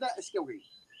le quieres quitar, es que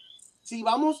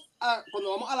cuando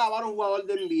vamos a alabar a un jugador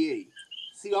de NBA,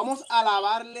 si vamos a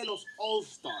alabarle los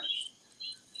All-Stars,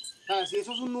 o sea, si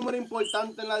eso es un número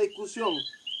importante en la discusión,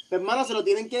 hermano, se lo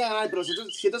tienen que ganar, pero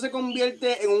si esto se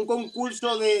convierte en un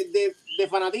concurso de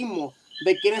fanatismo,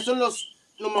 de quiénes son los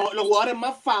jugadores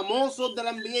más famosos de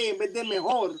la NBA en vez de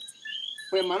mejor,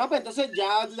 pues hermano, pues entonces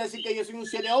ya decir que yo soy un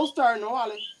 7 All-Star, no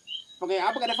vale, porque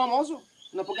eres famoso,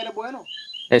 no porque eres bueno.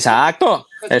 Exacto.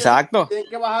 Tienen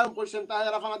que bajar un porcentaje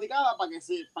de la fanaticada para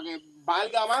que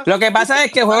valga más. Lo que pasa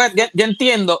es que yo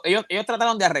entiendo, ellos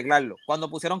trataron de arreglarlo. Cuando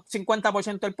pusieron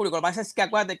 50% del público, lo que pasa es que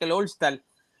acuérdate que el All-Star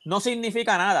no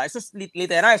significa nada. Eso es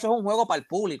literal, eso es un juego para el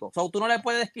público. O sea, tú no le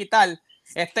puedes quitar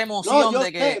esta emoción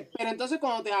de que... Pero entonces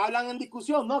cuando te hablan en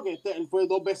discusión, ¿no? Que él fue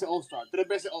 2 veces All-Star, 3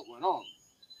 veces All-Star. Bueno,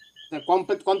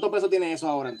 ¿cuánto peso tiene eso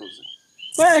ahora entonces?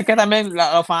 Pues es que también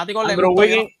los fanáticos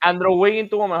Andrew Wiggins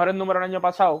tuvo mejores números el año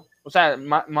pasado. O sea,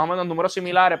 más o menos números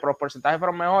similares, pero los porcentajes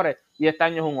fueron mejores. Y este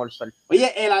año es un All-Star.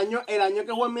 Oye, el año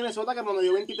que jugó en Minnesota, que me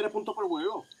dio 23 puntos por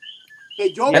juego.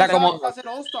 Que yo era como a hacer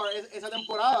All-Star esa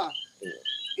temporada.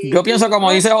 Yo pienso como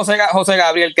dice José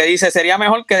Gabriel, que dice, sería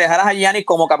mejor que dejaras a Giannis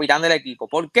como capitán del equipo.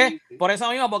 ¿Por qué? Sí. Por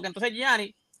eso mismo, porque entonces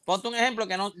Giannis, ponte un ejemplo,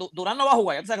 que Durán no va a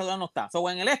jugar, ya tú sabes que Durán no está.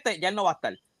 En el ya él no va a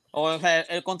estar. O sea,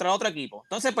 contra el otro equipo.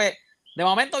 Entonces, pues, de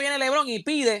momento viene LeBron y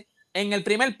pide en el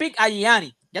primer pick a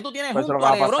Giannis. Ya tú tienes junto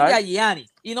a LeBron y a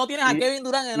Giannis. Y no tienes a Kevin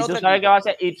Durant en el otro equipo. ¿Sabes qué va a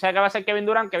hacer? ¿Y sabes qué va a hacer Kevin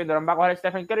Durant? Kevin Durant va a coger a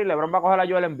Stephen Curry y LeBron va a coger a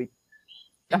Joel Embiid.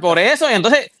 Por eso, y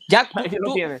entonces, ya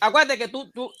acuérdate que tú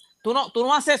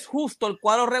no haces justo el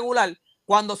cuadro regular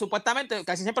cuando supuestamente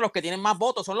casi siempre los que tienen más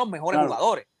votos son los mejores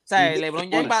jugadores. O sea,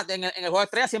 LeBron James en el juego de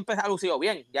estrella siempre ha lucido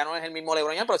bien. Ya no es el mismo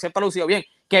LeBron James, pero siempre ha lucido bien.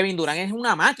 Kevin Durant es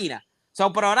una máquina.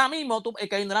 Pero ahora mismo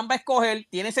Kevin Durant va a escoger,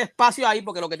 tiene ese espacio ahí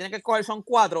porque lo que tiene que escoger son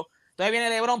 4. Entonces viene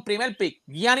LeBron, primer pick,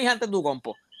 Giannis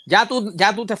Antetokounmpo. ya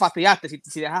tú te fastidiaste.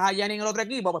 Si dejas a Giannis en el otro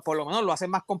equipo, pues por lo menos lo haces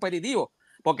más competitivo.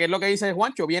 Porque es lo que dice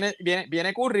Juancho, viene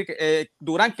Curry,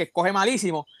 Durant, que escoge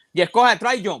malísimo, y escoge a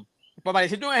Trae Young. Pues para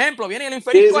decirte un ejemplo, viene el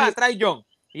infeliz, coge a Trae Young.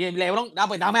 Y el LeBron,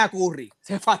 pues dame a Curry.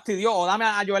 Se fastidió, o dame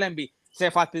a Joel Embiid.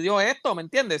 Se fastidió esto, ¿me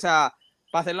entiendes? O sea,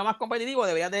 para hacerlo más competitivo,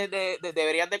 deberías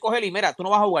de coger y mira, tú no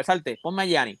vas a jugar, salte, ponme a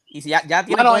Giannis. Y si ya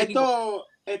tienes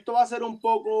esto va a ser un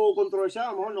poco controversial,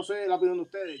 a lo mejor no sé la opinión de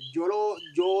ustedes. Yo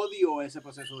odio ese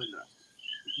proceso del draft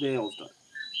de All-Star.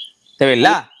 De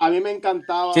verdad. A mí me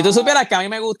encantaba. Si tú supieras que a mí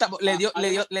me gusta, le dio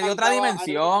otra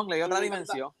dimensión,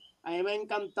 A mí me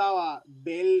encantaba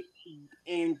ver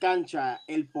en cancha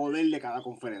el poder de cada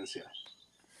conferencia.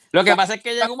 Lo que pasa es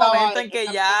que llegó un momento en que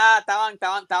ya estaban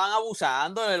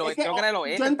abusando del oeste. Creo que era el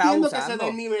oeste. Yo entiendo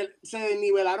que se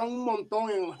desnivelaron un montón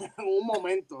en un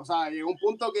momento. O sea, llegó un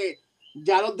punto que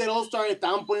ya los del All-Star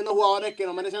estaban poniendo jugadores que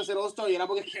no merecían ser All-Star y era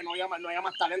porque es que no había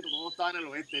más talento, todos estaban en el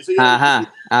oeste. Eso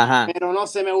ajá. Pero no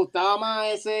sé, me gustaba más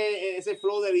ese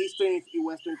flow del Eastern y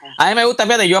Western. A mí me gusta,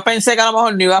 fíjate, yo pensé que a lo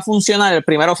mejor no iba a funcionar los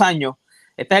primeros años.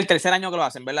 Este es el tercer año que lo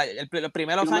hacen, ¿verdad? Los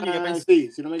primeros años yo pensé.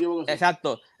 Sí, si no me equivoco. Sí.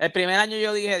 Exacto. El primer año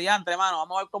yo dije, diantre, mano,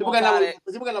 vamos a ver cómo sale.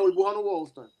 Sí, porque en la burbuja no hubo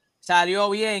All-Star. Salió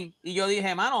bien y yo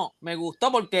dije, mano, me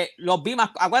gustó porque los vi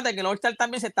más. Acuérdate que el All-Star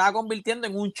también se estaba convirtiendo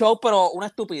en un show, pero una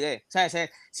estupidez. O sea,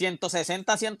 ese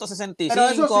 160, 165.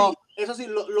 Pero eso sí,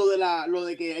 lo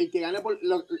de que el que gane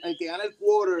el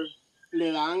quarter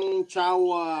le dan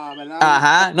chavo a, ¿verdad?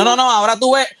 Ajá. No, ahora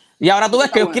tú ves. Y ahora tú ves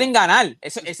que ellos quieren ganar.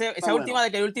 Esa última de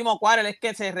que el último quarter es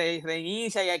que se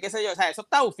reinicia y qué sé yo. O sea, eso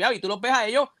está bufiado. Y tú los ves a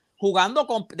ellos jugando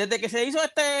desde que se hizo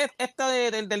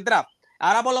del draft.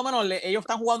 Ahora por lo menos ellos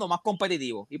están jugando más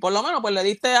competitivos. Y por lo menos pues le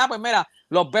diste, pues mira,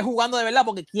 los ves jugando de verdad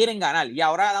porque quieren ganar. Y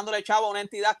ahora dándole chavo a una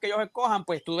entidad que ellos escojan,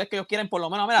 pues tú ves que ellos quieren por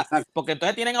lo menos, mira, porque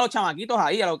entonces tienen a los chamaquitos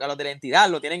ahí, a los de la entidad,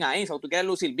 lo tienen ahí. O sea, tú quieres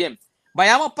lucir bien.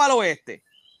 Vayamos para el oeste.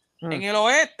 En el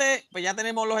oeste, pues ya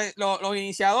tenemos los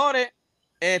iniciadores,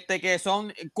 que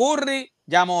son Curry,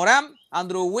 Ja Morant,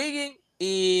 Andrew Wiggins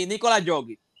y Nikola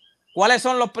Jokic. ¿Cuáles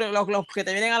son los que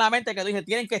te vienen a la mente que tú dices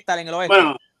tienen que estar en el oeste?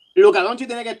 Bueno, Luka Doncic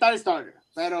tiene que estar starter,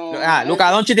 pero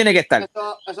Luka Doncic tiene que estar.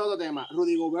 Eso es otro tema.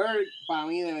 Rudy Gobert para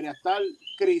mí debería estar,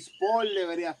 Chris Paul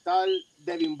debería estar,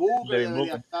 Devin Booker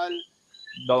debería estar,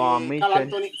 Donovan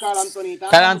Mitchell.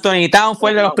 Karl Anthony Towns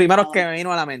fue de los primeros que me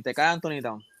vino a la mente. Karl Anthony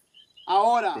Towns.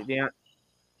 Ahora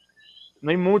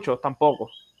no hay muchos tampoco.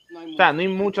 O sea, no hay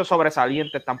muchos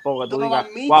sobresalientes tampoco. Tú digas,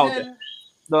 wow,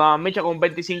 Donovan Mitchell con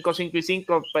 25, 5 y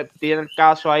 5, pues, tiene el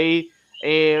caso ahí.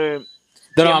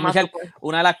 Donovan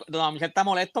Mitchell está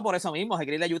molesto por eso mismo. Se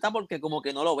quiere ir a Utah porque como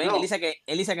que no lo ven. Él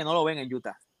dice que no lo ven en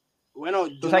Utah. Bueno,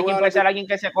 ¿tú sabes quién puede ser alguien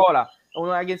que se cola?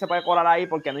 Alguien se puede colar ahí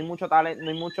porque no hay mucho talento, no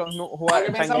hay muchos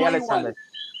jugadores. Shangri Alexander.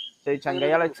 Sí, Shangri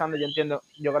Alexander,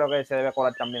 yo creo que se debe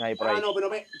colar también ahí por ahí. No,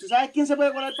 pero ¿tú sabes quién se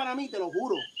puede colar para mí? Te lo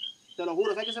juro.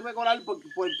 ¿Sabes quién se puede colar? Porque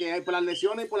por las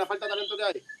lesiones y por la falta de talento que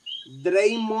hay.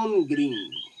 Draymond Green.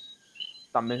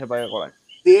 También se puede colar.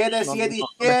 7 y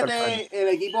 7, el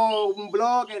equipo un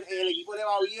blog, el equipo le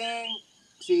va bien.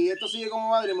 Si esto sigue como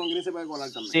va, Draymond Green se puede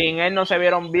colar también. Sin él no se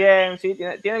vieron bien, sí,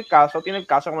 tiene el caso,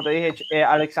 como te dije.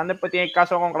 Alexander pues tiene el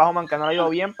caso con Oklahoma, que no le ha ido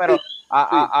bien, pero él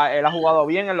ha jugado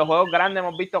bien. En los juegos grandes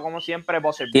hemos visto como siempre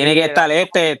Buzzer tiene que estar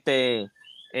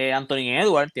Anthony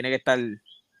Edwards, tiene que estar.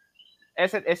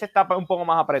 Ese está un poco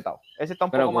más apretado. Ese está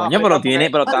un poco más apretado.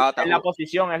 Pero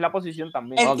es la posición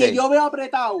también. El que yo veo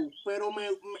apretado, pero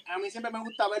a mí siempre me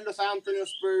gusta ver los San Antonio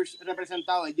Spurs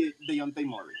representados de Dejounte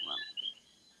Murray, mano.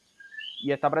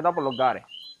 Y está apretado por los Gares.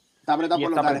 Está apretado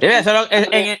por los Gares.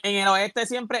 En el oeste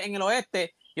siempre,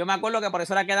 yo me acuerdo que por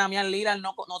eso era que Damian Lillard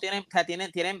no tiene, o sea,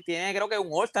 tiene creo que un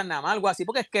All-Star nada más, algo así,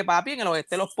 porque es que papi, en el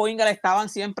oeste los point guards estaban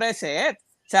siempre set.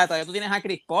 O sea, todavía tú tienes a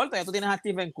Chris Paul, todavía tú tienes a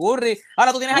Stephen Curry,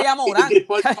 ahora tú tienes a Ja Morant. Chris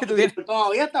Paul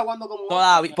todavía está jugando como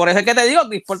todavía, por eso es que te digo,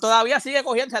 Chris Paul todavía sigue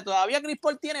cogiendo, o sea, todavía Chris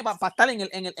Paul tiene para estar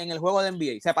en el juego de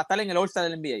NBA, o sea, para estar en el All-Star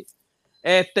del NBA.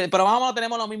 Pero vamos, no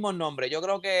tenemos los mismos nombres. Yo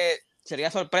creo que sería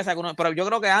sorpresa pero yo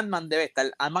creo que Ant-Man debe estar.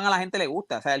 Ant-Man a la gente le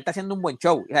gusta, o sea, él está haciendo un buen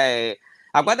show. O sea,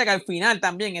 acuérdate que al final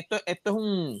también esto es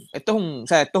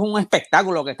un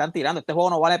espectáculo que están tirando. Este juego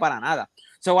no vale para nada.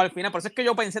 O sea, al final, por eso es que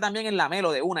yo pensé también en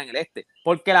Lamelo en el este,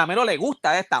 porque Lamelo le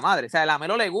gusta de esta madre. O sea,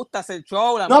 Lamelo le gusta hacer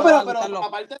show. No, pero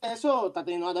aparte de eso, está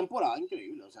teniendo una temporada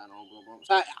increíble. O sea,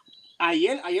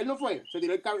 ayer no fue. Se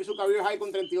tiró su career high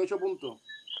con 38 puntos.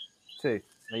 Sí,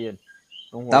 ayer.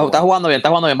 Está jugando bien.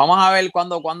 Vamos a ver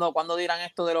cuándo dirán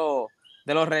esto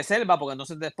de los reservas, porque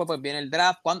entonces después pues viene el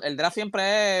draft. El draft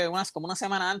siempre es como una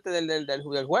semana antes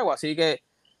del juego, así que.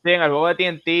 Sí, en el juego de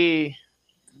TNT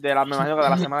me imagino que de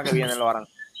la semana que viene lo harán.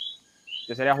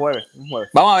 Que sería un jueves.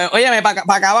 Vamos a ver. Óyeme, para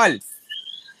acabar.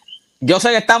 yo sé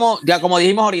que estamos, ya como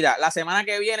dijimos ahorita, la semana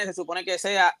que viene se supone que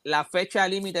sea la fecha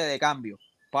límite de cambio.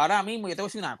 Pues ahora mismo, yo te voy a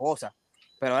decir una cosa,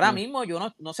 pero ahora mismo yo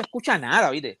no se escucha nada,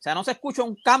 ¿viste? O sea, no se escucha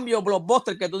un cambio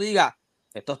blockbuster que tú digas,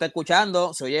 esto está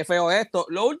escuchando, se oye feo esto.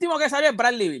 Lo último que salió es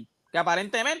Bradley Beal, que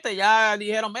aparentemente ya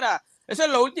dijeron, mira, eso es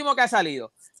lo último que ha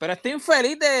salido. Pero este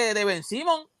infeliz de Ben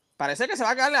Simmons parece que se va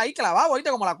a quedar ahí clavado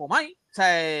ahorita como la Comay. O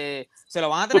sea, se lo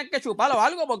van a tener que chupar o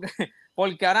algo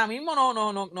porque ahora mismo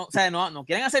o sea, no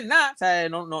quieren hacer nada, o sea,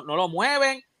 no lo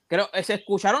mueven. Creo se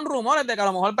escucharon rumores de que a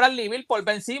lo mejor Bradley Beal por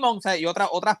Ben Simmons, o sea, y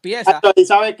otras piezas. ¿Y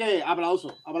sabes qué?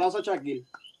 Aplauso a Shaquille.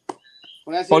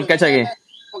 ¿Por qué Shaquille?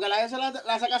 Porque nadie se le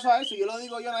hace caso a eso. Yo lo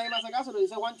digo yo, nadie me hace caso. Lo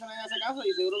dice Juancho, nadie hace caso.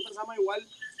 Y seguro pensamos igual.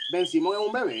 Ben Simmons es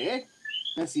un bebé.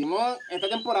 Ben Simmons esta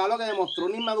temporada lo que demostró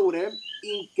una inmadurez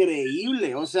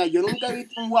increíble. O sea, yo nunca he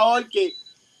visto un jugador que,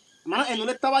 hermano, él no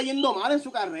le estaba yendo mal en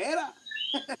su carrera.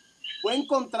 Buen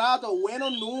contrato,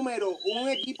 buenos números, un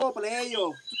equipo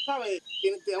playoff, tú sabes,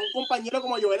 tiene un compañero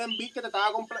como Joel Embiid que te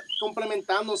estaba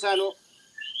complementando, o sea, no,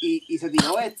 y se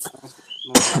tiró esto.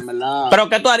 No, en verdad. Pero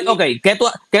 ¿qué tú harías? Ok,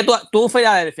 tú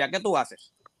Filadelfia, ¿qué tú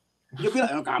haces? Yo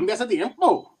lo cambio hace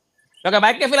tiempo. Lo que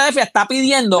pasa es que Filadelfia está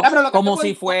pidiendo como si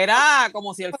él fuera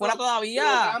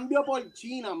todavía. Lo cambio por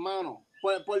China, hermano,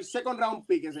 por second round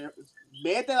pick,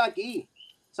 vete de aquí.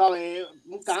 ¿Sabes?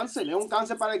 Es un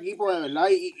cáncer para el equipo, de verdad.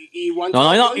 Y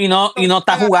no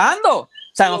está jugando. O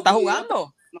sea, no está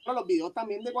jugando. No, los videos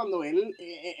también de cuando él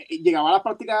llegaba a las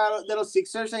prácticas de los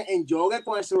Sixers en jogger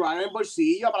con el celular en el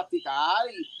bolsillo a practicar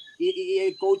y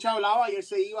el coach hablaba y él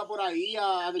se iba por ahí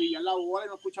a driviar la bola y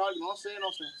no escuchaba, no sé.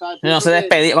 ¿Sabes? No se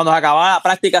despedía. Cuando se acababa la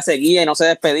práctica seguía y no se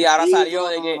despedía. Ahora salió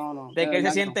de que él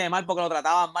se siente mal porque lo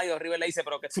trataban mal y River le dice,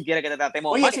 pero que tú quieres que te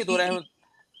tratemos mal si tú eres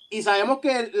Y sabemos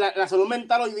que la salud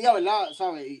mental hoy día, ¿verdad?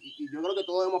 ¿Sabes? Y yo creo que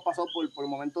todos hemos pasado por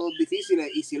momentos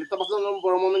difíciles. Y si él está pasando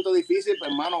por un momento difícil,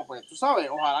 pues, hermano, pues tú sabes,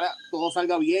 ojalá todo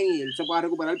salga bien y él se pueda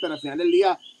recuperar. Pero al final del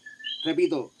día,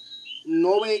 repito,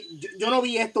 yo no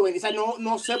vi esto venir. O sea,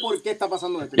 no sé por qué está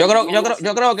pasando esto. Yo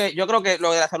creo que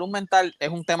lo de la salud mental es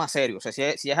un tema serio. O sea,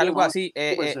 si es algo así,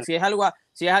 si es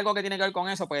algo que tiene que ver con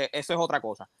eso, pues eso es otra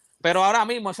cosa. Pero ahora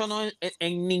mismo eso no es,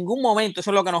 en ningún momento eso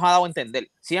es lo que nos ha dado a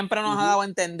entender. Siempre nos ha dado a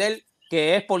entender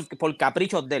que es por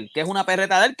caprichos de él, que es una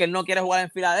perreta de él, que él no quiere jugar en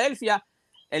Filadelfia,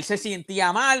 él se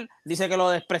sentía mal, dice que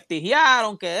lo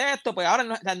desprestigiaron, que esto, pues ahora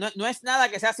no es nada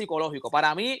que sea psicológico.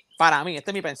 Para mí, este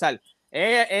es mi pensar.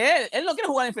 Él no quiere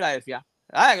jugar en Filadelfia.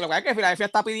 Lo que es que Filadelfia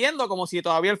está pidiendo como si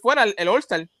todavía él fuera el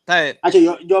All-Star.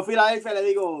 Yo a Filadelfia le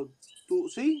digo, ¿tú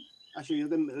sí? Yo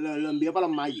lo envío para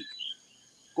los Magic.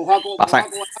 Cojo a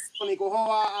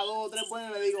dos o tres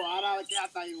buenos y le digo, ahora qué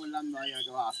hasta ahí Orlando ahí,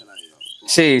 ¿qué vas a hacer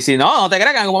ahí? Sí, no te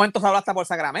creas que en algún momento se habla hasta por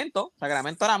Sacramento.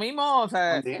 Sacramento ahora mismo, o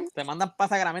sea, te mandan para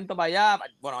Sacramento para allá.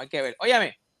 Bueno, hay que ver.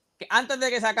 Óyeme, que antes de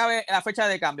que se acabe la fecha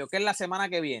de cambio, que es la semana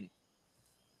que viene,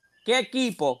 ¿qué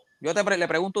equipo, le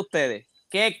pregunto a ustedes,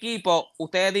 qué equipo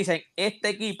ustedes dicen, este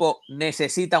equipo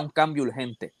necesita un cambio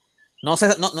urgente? No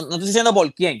estoy diciendo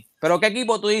por quién, pero ¿qué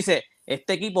equipo tú dices?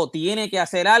 Este equipo tiene que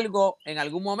hacer algo, en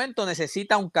algún momento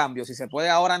necesita un cambio. Si se puede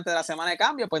ahora antes de la semana de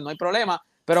cambio, pues no hay problema.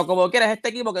 Pero como quieras, este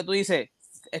equipo que tú dices,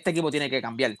 este equipo tiene que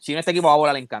cambiar. Si no, este equipo va a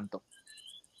volar el encanto.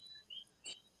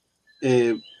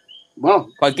 Bueno,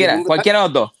 cualquiera de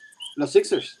los dos. Los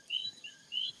Sixers.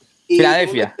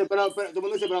 Filadelfia. Pero todo el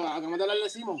mundo dice, pero acabamos de hablar de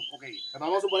Simon. Ok, pero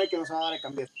vamos a suponer que no se va a dar el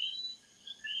cambio.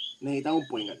 Necesitan un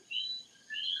point guard.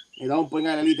 Necesitan un point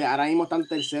guard de elite. Ahora mismo están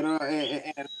terceros,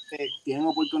 tienen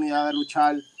oportunidad de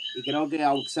luchar. Y creo que,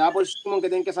 aunque sea por Simon que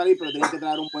tienen que salir, pero tienen que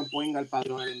traer un buen point guard para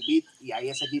Joel Embiid. Y ahí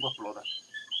ese equipo explota.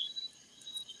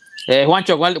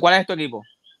 Juancho, ¿cuál es tu equipo?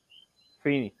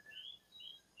 Phoenix.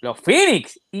 Los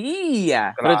Phoenix.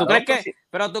 ¡Ia! Claro,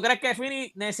 pero tú crees que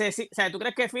Phoenix necesita, o sea, tú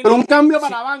crees que Phoenix. Pero un cambio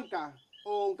para la banca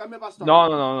o un cambio para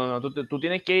No. Tú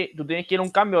tienes que ir a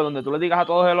un cambio donde tú le digas a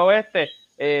todos del oeste,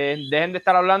 dejen de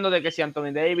estar hablando de que si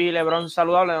Anthony Davis y LeBron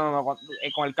saludables,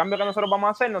 con el cambio que nosotros vamos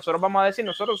a hacer, nosotros vamos a decir,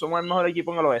 nosotros somos el mejor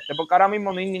equipo en el oeste, porque ahora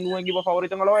mismo no hay ningún equipo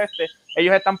favorito en el oeste,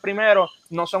 ellos están primero,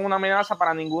 no son una amenaza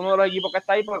para ninguno de los equipos que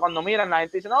está ahí, porque cuando miran, la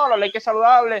gente dice, no, los Lakers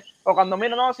saludables, o cuando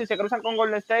miran, no, si se cruzan con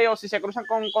Golden State, o si se cruzan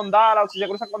con Dallas, o si se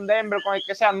cruzan con Denver, con el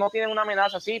que sea, no tienen una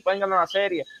amenaza, sí, pueden ganar la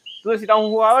serie. Tú necesitas un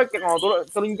jugador que cuando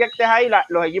tú lo inyectes ahí,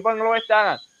 los equipos en el oeste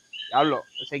hagan, hablo,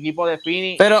 ese equipo de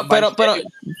Phoenix. Pero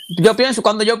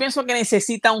cuando yo pienso que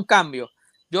necesita un cambio,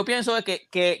 yo pienso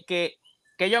que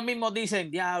ellos mismos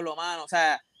dicen, diablo, mano, o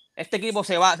sea, este equipo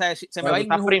se va, o sea, se me va a ir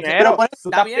primero.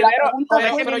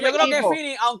 Pero yo creo que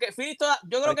Phoenix, aunque Phoenix,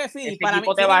 para mí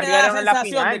me da la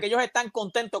sensación de que ellos están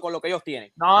contentos con lo que ellos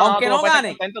tienen. Aunque no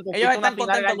ganen, ellos están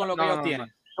contentos con lo que ellos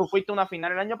tienen. tú fuiste a una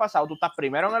final el año pasado, tú estás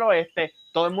primero en el oeste,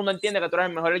 todo el mundo entiende que tú eres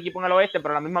el mejor equipo en el oeste,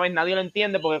 pero a la misma vez nadie lo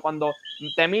entiende porque cuando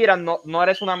te miran no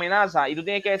eres una amenaza y tú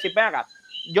tienes que decir, ven acá,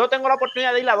 yo tengo la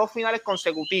oportunidad de ir a 2 finales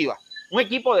consecutivas. Un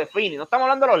equipo de Phoenix, no estamos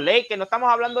hablando de los Lakers, no estamos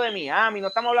hablando de Miami, no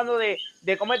estamos hablando de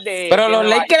cómo es de... Pero los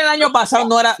Lakers el año pasado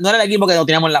no era el equipo que no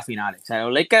teníamos en las finales. O sea,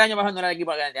 los Lakers el año pasado no era el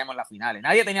equipo que teníamos en las finales.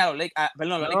 Nadie tenía los Lakers,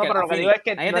 perdón, los Lakers. Pero lo que digo es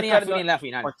que nadie tenía a Phoenix en la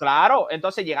final. Pues claro,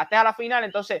 entonces llegaste a la final,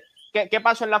 entonces, ¿qué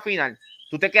pasó en la final?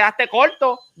 Tú te quedaste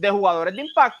corto de jugadores de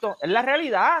impacto, es la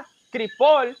realidad. Chris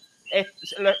Paul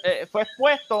fue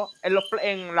expuesto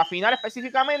en la final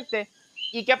específicamente.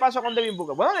 ¿Y qué pasó con Devin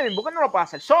Booker? Bueno, Devin Booker no lo puede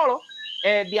hacer solo.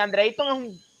 DeAndre Ayton es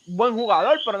un buen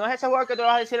jugador, pero no es ese jugador que te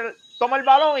vas a decir, toma el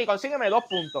balón y consígueme 2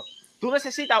 puntos. Tú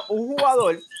necesitas un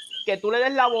jugador que tú le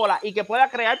des la bola y que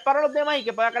pueda crear para los demás y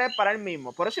que pueda crear para él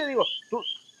mismo. Por eso yo digo,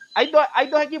 hay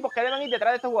dos equipos que deben ir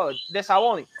detrás de este jugador, de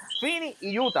Sabonis, Phoenix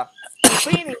y Utah.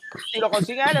 Phoenix, si lo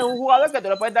consigue él, es un jugador que tú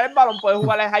le puedes dar el balón, puedes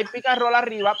jugar el high pick and roll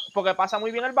arriba, porque pasa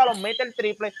muy bien el balón, mete el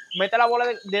triple, mete la bola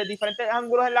de diferentes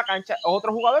ángulos en la cancha.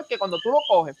 Otro jugador que cuando tú lo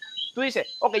coges, tú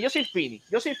dices, ok, yo soy Phoenix,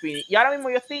 y ahora mismo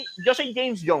yo soy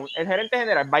James Jones, el gerente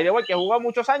general, by the way, que jugó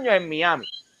muchos años en Miami.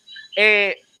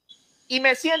 Y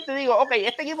me siento y digo, ok,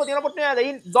 este equipo tiene la oportunidad de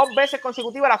ir 2 veces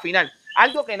consecutivas a la final,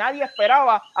 algo que nadie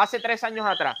esperaba hace 3 años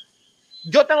atrás.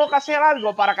 Yo tengo que hacer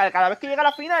algo para que cada vez que llegue a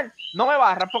la final no me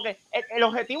barran, porque el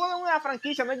objetivo de una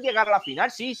franquicia no es llegar a la final.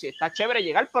 Sí, está chévere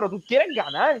llegar, pero tú quieres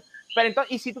ganar. Pero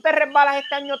entonces, y si tú te resbalas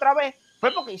este año otra vez,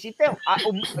 fue porque hiciste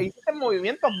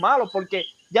movimientos malos, porque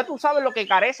ya tú sabes lo que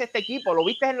carece este equipo. Lo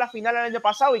viste en la final el año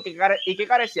pasado y que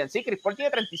carecían. Sí, Chris Paul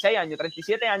tiene 36 años,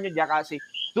 37 años ya casi.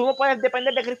 Tú no puedes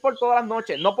depender de Chris Paul todas las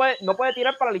noches. No puede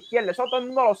tirar para la izquierda, eso todo el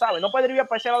mundo lo sabe. No puede driblar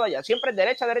para ese lado de allá. Siempre es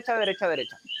derecha, derecha, derecha,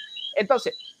 derecha.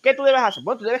 Entonces, ¿qué tú debes hacer?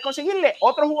 Bueno, tú debes conseguirle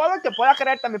otro jugador que pueda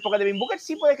crear también, porque Devin Booker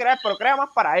sí puede crear, pero crea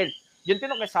más para él. Yo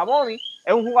entiendo que Sabonis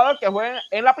es un jugador que juega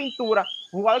en la pintura,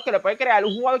 un jugador que le puede crear,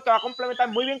 un jugador que va a complementar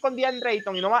muy bien con DeAndre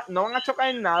Ayton y no van a chocar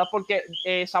en nada, porque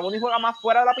Sabonis juega más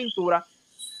fuera de la pintura.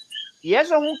 Y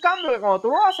eso es un cambio que cuando tú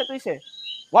lo haces, tú dices,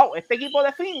 wow, este equipo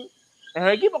de Phoenix es un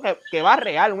equipo que va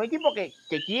real, un equipo que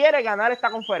quiere ganar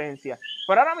esta conferencia.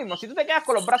 Pero ahora mismo, si tú te quedas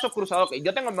con los brazos cruzados, que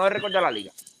yo tengo el mejor récord de la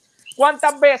liga,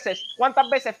 ¿cuántas veces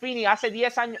Phoenix hace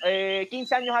 10 años,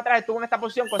 15 años atrás estuvo en esta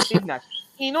posición con Steve Nash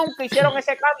y nunca hicieron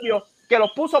ese cambio que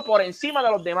los puso por encima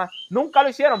de los demás? Nunca lo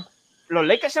hicieron. Los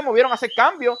Lakers se movieron a hacer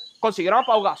cambios, consiguieron a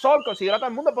Pau Gasol, consiguieron a todo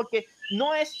el mundo, porque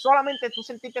no es solamente tú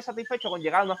sentirte satisfecho con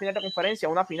llegar a una final de conferencia,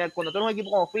 a una final, cuando tú eres un equipo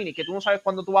como Phoenix, que tú no sabes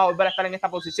cuándo tú vas a volver a estar en esta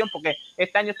posición, porque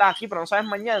este año estás aquí, pero no sabes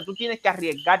mañana. Tú tienes que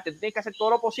arriesgarte, tú tienes que hacer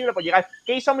todo lo posible por llegar.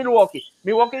 ¿Qué hizo Milwaukee?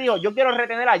 Milwaukee dijo, yo quiero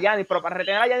retener a Giannis, pero para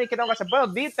retener a Giannis, ¿qué tengo que hacer? Bueno,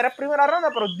 di 3 primeras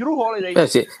rondas, pero Jrue Holiday. Pero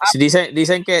sí,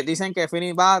 dicen que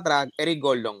Phoenix va tras Eric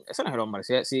Gordon. Ese no es el hombre.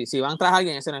 Si van tras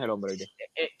alguien, ese no es el hombre.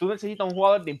 Tú necesitas un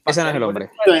jugador de impacto. Ese no es el hombre.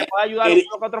 Te puede ayudar Eric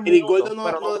Gordon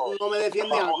no me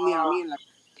defiende ni a mí en la...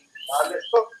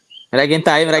 Mira quién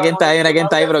está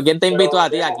ahí, pero ¿quién te invitó a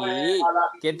ti aquí?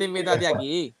 ¿Quién te invitó a ti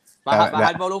aquí?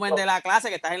 Baja el volumen de la clase,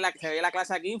 que estás se ve la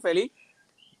clase aquí, infeliz.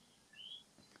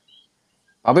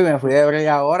 Papi, me fui de break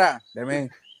ahora. Deme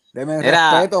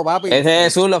respeto, papi. Ese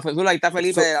es Zulo, ahí está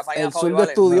Felipe de la página. El zurdo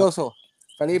estudioso.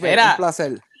 Felipe, un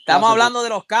placer. Estamos hablando de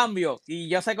los cambios y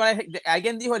yo sé cuál es.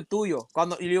 Alguien dijo el tuyo.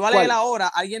 Cuando y lo iba a leer ahora,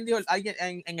 alguien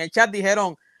en el chat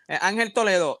dijeron Ángel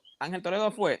Toledo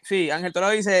fue. Sí, Ángel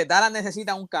Toledo dice, Dallas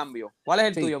necesita un cambio. ¿Cuál es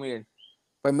el tuyo, Miguel?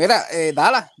 Pues mira,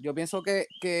 Dallas, yo pienso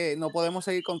que no podemos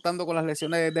seguir contando con las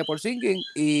lesiones de Porzingis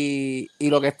y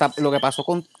lo que pasó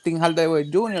con Tim Hardaway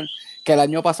Jr., que el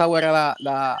año pasado era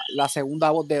la segunda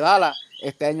voz de Dallas,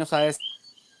 este año se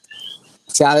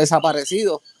ha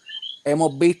desaparecido.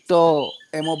 Hemos visto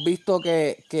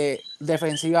que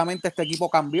defensivamente este equipo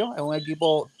cambió, es un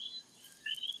equipo...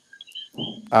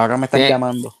 Ahora me están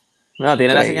llamando. No,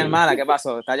 tiene la señal mala, ¿qué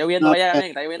pasó? Está lloviendo, vaya.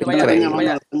 Están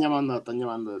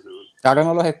llamando de seguro. Ahora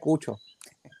no los escucho.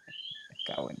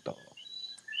 Cago en todo.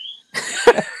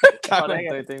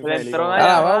 Le entró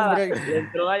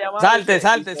una llamada.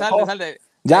 Salte.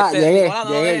 Ya, llegué.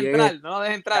 No lo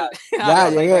dejes entrar. Ya,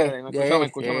 llegué. Me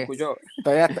escuchó.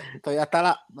 Estoy hasta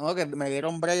la... No, que me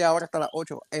dieron break ahora hasta las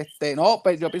 8. No,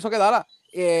 pero yo pienso que Dallas...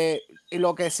 y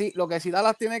lo que sí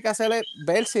Dallas tiene que hacer es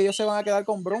ver si ellos se van a quedar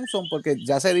con Brunson, porque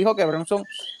ya se dijo que Brunson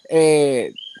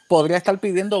podría estar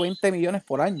pidiendo 20 millones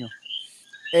por año.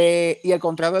 Y el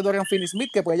contrato de Dorian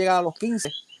Finney-Smith, que puede llegar a los 15.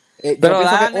 Pero yo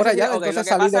pienso que ahora ya entonces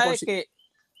salir de por sí.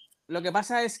 Lo que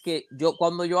pasa es que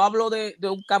cuando yo hablo de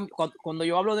un cambio, cuando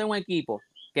yo hablo de un equipo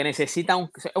que necesita un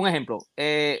ejemplo,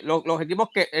 los equipos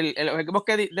que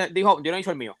dijo, yo no he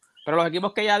dicho el mío, pero los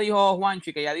equipos que ya dijo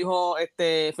Juanchi, que ya dijo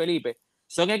Felipe,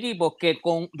 son equipos que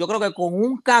yo creo que con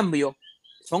un cambio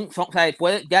o sea,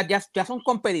 ya son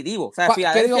competitivos. O sea,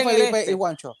 ¿Qué dijo Felipe y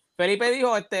Juancho? Felipe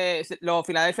dijo, los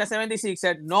Philadelphia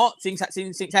 76ers, no,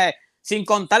 sin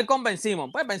contar con Ben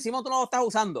Simmons. Pues Ben Simmons tú no lo estás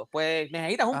usando. Pues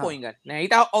necesitas un point guard.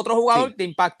 Necesitas otro jugador de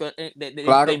impacto.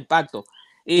 De impacto.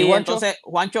 Y Juancho? Entonces,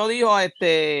 Juancho dijo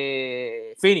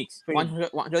Phoenix.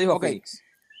 Juancho dijo Phoenix.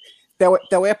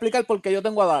 Te voy a explicar por qué yo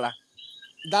tengo a Dallas.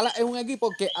 Dallas es un equipo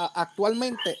que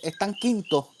actualmente están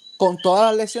quinto con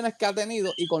todas las lesiones que ha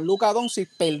tenido y con Luka Doncic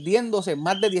perdiéndose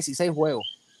más de 16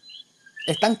 juegos.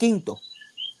 Están quinto.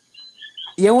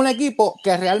 Y es un equipo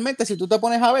que realmente, si tú te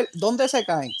pones a ver, ¿dónde se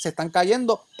caen? Se están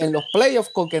cayendo en los playoffs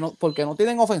porque no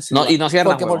tienen ofensiva. No, y no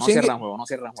cierran juego.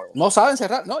 No saben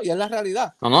cerrar, ¿no? Y es la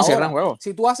realidad. No cierran juego.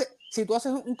 Si tú haces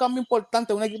un cambio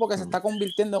importante, un equipo que se está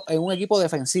convirtiendo en un equipo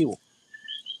defensivo,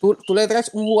 tú le traes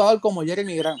un jugador como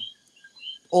Jeremy Grant,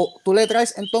 o tú le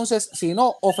traes entonces, si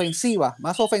no,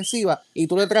 más ofensiva, y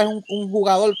tú le traes un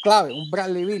jugador clave, un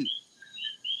Bradley Beal,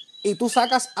 y tú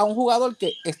sacas a un jugador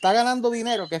que está ganando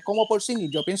dinero, que es como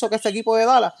Porzingis. Yo pienso que este equipo de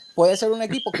Dallas puede ser un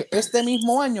equipo que este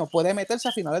mismo año puede meterse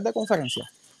a finales de conferencia.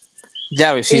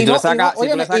 Ya ves, si tú le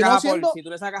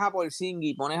sacas a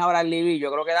Porzingis y pones a Bradley Beal,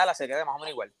 yo creo que Dallas se queda más o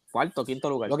menos igual. Cuarto, quinto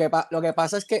lugar. Lo que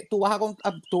pasa es que tú vas a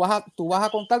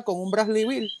contar con un Bradley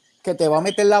Beal que te va a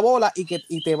meter la bola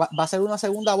y te va a hacer una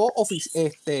segunda voz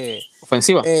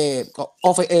ofensiva.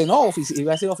 Iba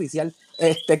a decir oficial.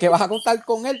 Que vas a contar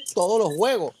con él todos los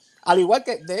juegos. Al igual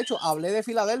que, de hecho, hablé de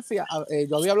Filadelfia.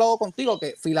 Yo había hablado contigo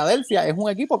que Filadelfia es un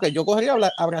equipo que yo cogería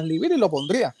a Bradley Beal y lo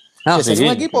pondría. Es un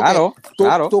equipo que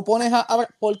tú pones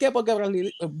 ¿por qué? Porque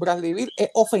Bradley Beal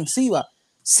es ofensiva.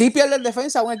 Si pierde el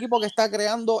defensa, un equipo que está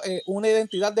creando una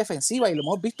identidad defensiva, y lo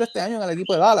hemos visto este año en el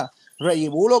equipo de Dallas. Reggie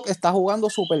Bullock está jugando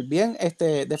súper bien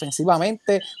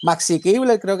defensivamente. Maxi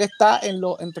Kleber creo que está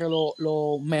entre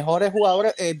los mejores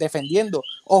jugadores defendiendo.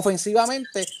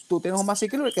 Ofensivamente, tú tienes un Maxi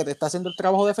Kleber que te está haciendo el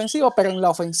trabajo defensivo, pero en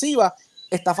la ofensiva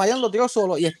está fallando tiro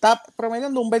solo y está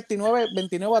promediando un 29 a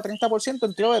 30%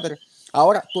 en tiro de tres.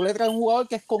 Ahora, tú le traes un jugador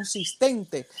que es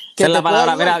consistente. Que es la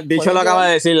palabra, mira, Bicho lo acaba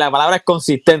de decir, la palabra es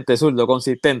consistente, zurdo,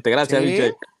 consistente. Gracias, sí.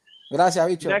 Bicho. Gracias,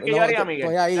 Bicho. ¿Sabes qué yo haría,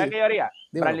 Miguel? ¿Sabes qué yo haría?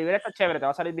 Bradley Beal está chévere, te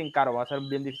va a salir bien caro, va a ser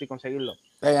bien difícil conseguirlo.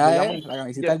 La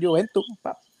camiseta del Juventus.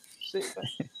 Sí, está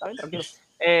bien, tranquilo.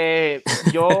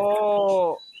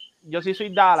 Yo sí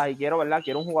soy Dallas y quiero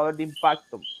un jugador de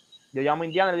impacto. Yo llamo a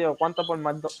Indiana y le digo, ¿cuánto por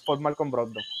Malcolm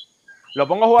Brogdon? Lo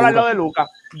pongo a jugar al lado de Luka.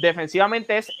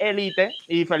 Defensivamente es elite,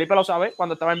 y Felipe lo sabe,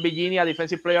 cuando estaba en Virginia,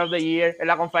 Defensive Player of the Year, en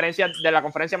la conferencia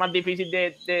más difícil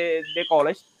de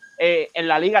college. En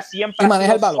la liga siempre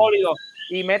ha sido sólido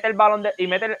y mete el balón y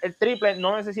mete el triple,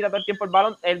 no necesita todo el tiempo el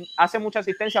balón, él hace mucha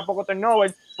asistencia, poco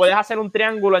turnover, puedes hacer un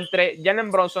triángulo entre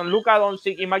Jalen Brunson, Luka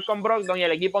Doncic y Malcolm Brogdon, y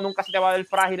el equipo nunca se te va a ver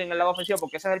frágil en el lado ofensivo,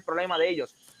 porque ese es el problema de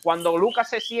ellos. Cuando Luka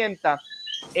se sienta,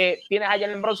 tienes a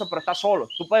Jalen Brunson, pero está solo.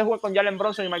 Tú puedes jugar con Jalen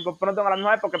Brunson y Michael Brogdon a la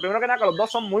misma vez, porque primero que nada, que los dos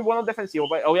son muy buenos defensivos.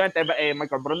 Pues, obviamente,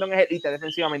 Michael Brogdon es elite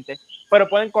defensivamente, pero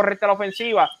pueden correrte a la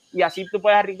ofensiva y así tú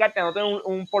puedes arriesgarte a no tener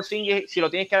un Porzingis si lo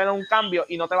tienes que dar un cambio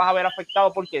y no te vas a ver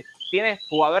afectado, porque tienes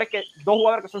dos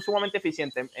jugadores que son sumamente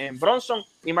eficientes, en Brunson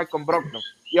y Michael Brogdon.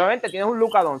 Y obviamente tienes un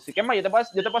Luka Doncic. ¿Qué más? Yo te puedo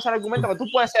hacer el argumento que tú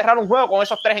puedes cerrar un juego con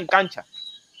esos tres en cancha.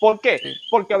 ¿Por qué? Sí.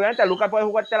 Porque obviamente Luka puede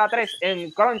jugarte la 3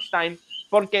 en crunch time,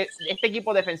 porque este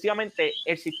equipo defensivamente,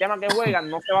 el sistema que juegan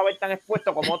no se va a ver tan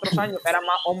expuesto como otros años, que era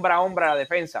más hombre a hombre a la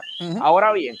defensa.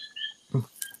 Ahora bien,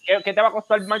 ¿qué te va a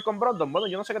costar Malcolm Brogdon? Bueno,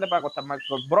 yo no sé qué te va a costar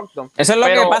Malcolm Brogdon. Eso es lo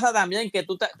que pasa también, que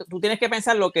tú tienes que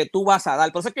pensar lo que tú vas a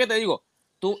dar. Por eso es que yo te digo,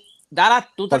 tú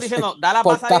estás diciendo, Dallas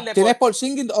va a salir de... ¿Tienes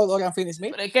Porzingis o Dorian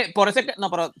Finney-Smith? Es que por eso es que...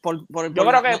 No, pero yo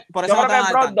creo que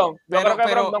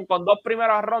Brogdon con 2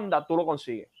 primeras rondas tú lo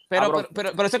consigues. Pero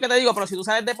eso es que te digo, pero si tú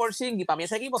sabes de Porzingis, para mí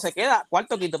ese equipo se queda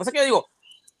cuarto, quinto. Por eso es que yo digo,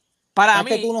 para mí...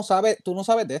 Es que tú no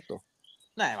sabes de esto.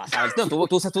 No,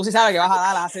 tú sí sabes que vas a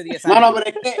dar hace 10 años. No, pero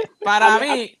es que... Para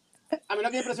mí... A mí lo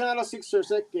que me impresiona de los Sixers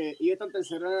es que ellos están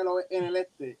terceros en el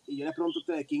este, y yo les pregunto a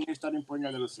ustedes, ¿quién es el starting point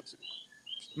guard de los Sixers?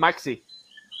 Maxi,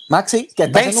 que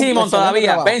está Ben Simmons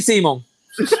todavía, Ben Simmons.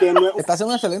 Está haciendo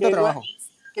un excelente trabajo.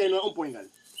 Que no es un point guard.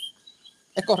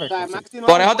 Es correcto. O sea, sí. no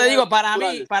por eso te digo, para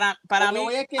mí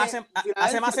es que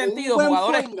hace más sentido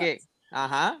jugadores que...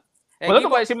 Ajá. Bueno, tú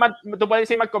puedes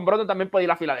decir Malcolm Brogdon también puede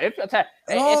ir a Filadelfia. O sea,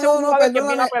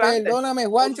 perdóname,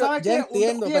 Juancho, ya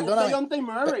entiendo, perdóname.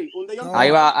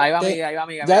 Ahí va, amiga.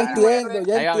 Ya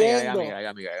entiendo.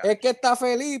 Es que está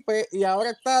Felipe y ahora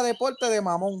está Deporte de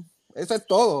Mamón. Eso es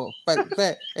todo.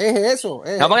 Es eso.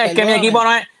 No, porque es que mi equipo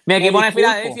no es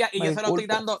Filadelfia y yo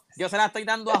se la estoy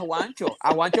dando a Juancho.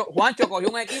 Juancho cogió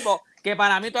un equipo que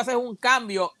para mí tú haces un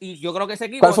cambio y yo creo que ese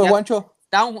equipo... ¿Cuál fue Juancho?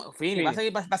 Fini, va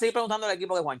a seguir preguntando al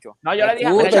equipo de Juancho. No, yo le dije,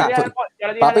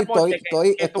 papi,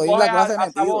 estoy en la clase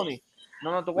metido.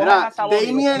 No, tú coges a Sabonis.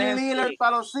 Damian Lillard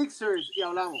para los Sixers y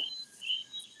hablamos.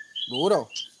 Duro.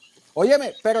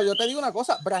 Óyeme, pero yo te digo una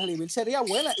cosa, Bradley Beal sería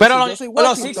buena. Pero los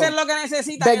Sixers lo que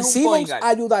necesitan Ben es un Simmons point guard.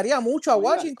 ayudaría mucho a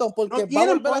Washington porque va a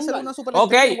volver a ser una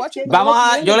superestrella de Washington. Vamos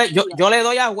a, yo le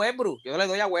doy a Westbrook. Que no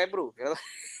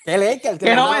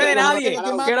me dé nadie, que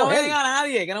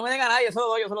no me den a nadie, eso lo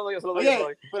doy.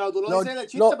 Oye, pero tú lo dices de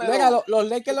chiste, pero... Mira, los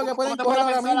Lakers lo que pueden coger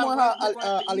ahora mismo es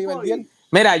a Liberdiel.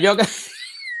 Mira, yo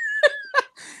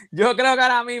creo que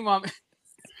ahora mismo...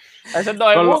 Ese es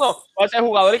 2 en 1, o ese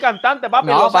jugador y cantante, papi.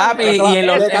 No, papi, y en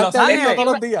Los Ángeles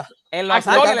todos los días. En Los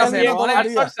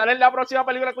Ángeles sale en la próxima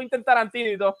película Quentin Tarantino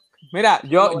y todo. Mira,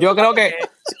 yo creo que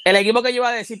el equipo que yo iba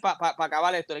a decir, para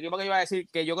acabar esto, el equipo que yo iba a decir,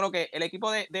 que yo creo que el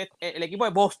equipo de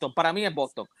Boston, para mí es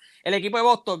Boston. El equipo de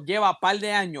Boston lleva un par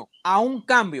de años a un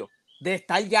cambio de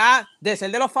estar ya, de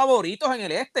ser de los favoritos en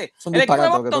el este. El equipo de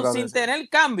Boston sin tener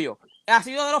cambio ha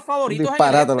sido de los favoritos en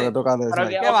el este. Lo que toca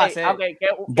decir. ¿Qué va a hacer?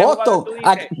 Boston,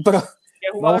 pero... ¿Qué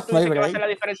jugador tú dices que va a hacer la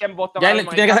diferencia en Boston?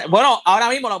 Bueno, ahora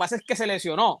mismo lo que pasa es que se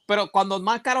lesionó, pero cuando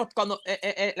más caro,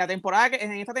 la temporada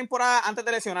en esta temporada antes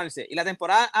de lesionarse y la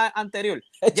temporada anterior,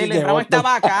 Jaylen Brown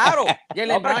estaba caro. Yo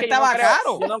no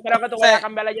creo que tú vayas a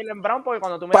cambiar a Jaylen Brown porque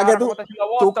cuando tú me das cómo está haciendo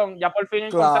Boston, ya por fin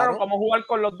encontraron cómo jugar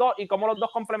con los dos y cómo los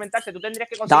dos complementarse. Tú tendrías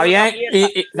que conseguir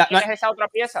una pieza, esa otra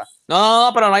pieza.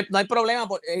 No, pero no hay problema.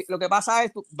 Lo que pasa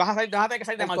es tú vas a tener que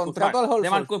salir de Marcus Smart. De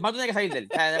Marcus Smart tú tienes que salir de él.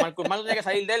 De Marcus Smart tú tienes que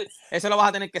salir de él. Eso lo vas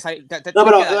a tener que salir. No,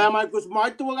 pero lo de Marcus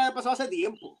Smart tuvo que haber pasado hace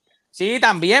tiempo. Sí,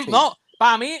 también. Sí. No,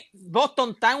 para mí,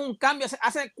 Boston está en un cambio.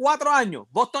 Hace 4 años,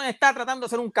 Boston está tratando de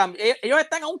hacer un cambio. Ellos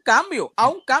están a un cambio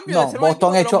de ser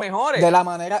Boston de los mejores. De la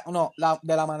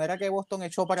manera que Boston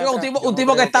echó para acá. Un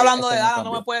tipo que está hablando de Dallas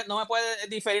no me puede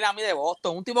diferir a mí de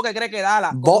Boston. Un tipo que cree que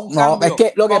Dallas. Es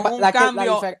que lo que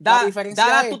la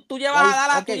diferencia es. Tú llevas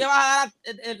a Dallas,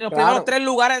 en los primeros 3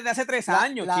 lugares de hace 3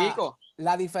 años, chicos.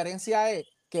 La diferencia es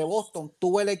que Boston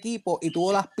tuvo el equipo y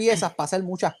tuvo las piezas para hacer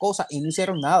muchas cosas y no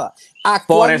hicieron nada.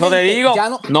 Por eso te digo,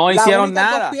 no hicieron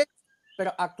nada.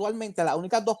 Pero actualmente las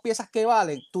únicas 2 piezas que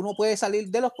valen, tú no puedes salir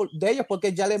de ellos porque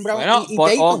es Jaylen Brown y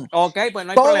Tatum. Pues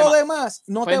no hay todo problema. Lo demás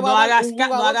no pues te va a dar un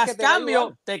no hagas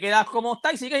cambio, te quedas como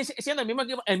está y sigues siendo el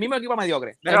mismo equipo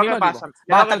mediocre. Vas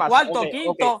hasta el cuarto,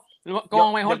 quinto.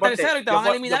 Como mejor tercero y te van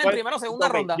a eliminar en primera o segunda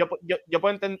ronda. Yo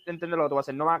puedo entender lo que tú vas a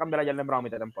hacer. No van a cambiar a Jaylen Brown a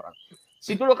mitad de temporada.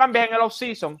 Si tú lo cambias en el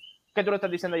off-season, ¿qué tú le estás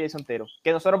diciendo a Jason Tatum?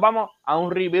 Que nosotros vamos a un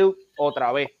rebuild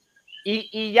otra vez.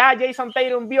 Y ya Jason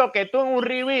Tatum vio que tú en un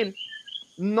rebuild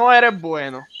no eres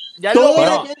bueno. Ya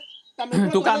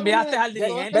tú cambiaste al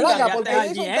dirigente. ¿Por qué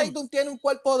Jason Tatum tiene un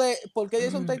cuerpo de... ¿Por qué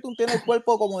Jason Tatum tiene el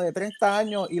cuerpo como de 30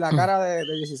 años y la cara de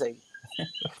 16?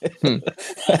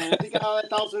 La genética de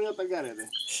Estados Unidos está en garete.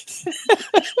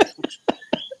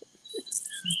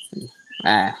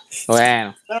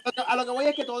 Bueno. Pero a lo que voy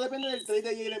es que todo depende del trade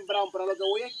de Jaylen Brown, pero a lo que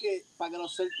voy es que para que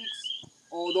los Celtics,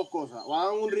 o 2 cosas, o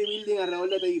hagan un rebuilding alrededor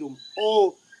de Tatum,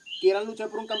 o quieran luchar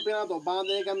por un campeonato, van a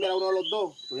tener que cambiar a uno de los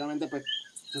dos. Obviamente, pues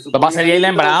va a ser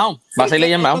Jaylen Brown.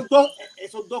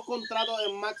 Esos 2 contratos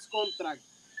de max contract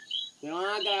que van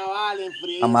a grabar en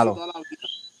free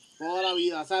toda la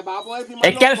vida. O sea, vas a poder firmar.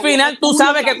 Es que al final tú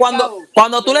sabes que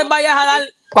cuando tú les vayas a dar,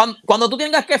 cuando tú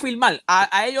tengas que firmar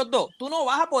a ellos 2, tú no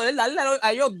vas a poder darle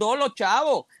a ellos 2 los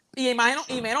chavos. Y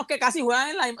menos que casi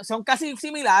juegan son casi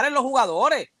similares los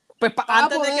jugadores. Pues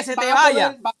antes de que se te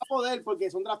vaya. Vas a poder porque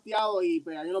son drafteados y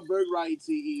pues, hay unos bird rights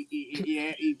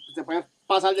y se pueden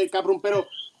pasar del cap room. Pero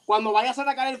cuando vayas a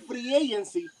sacar el free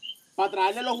agency para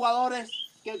traerle los jugadores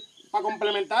para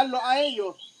complementarlos a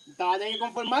ellos, te vas a tener que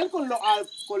conformar con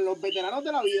los veteranos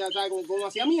de la vida. O sea, como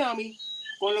hacía Miami,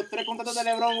 con los 3 contratos de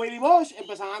LeBron, Wade y Bosh,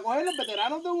 empezaban a coger los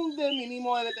veteranos de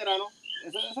mínimo de veteranos.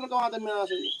 Eso es lo que van a terminar de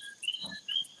hacer.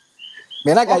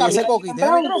 Mira, que hay ese coquite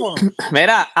el micrófono.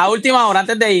 Mira, a última hora,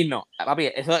 antes de irnos,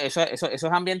 papi, eso es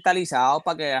ambientalizado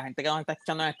para que la gente que nos está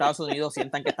escuchando en Estados Unidos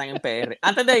sientan que están en PR.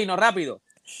 Antes de irnos, rápido,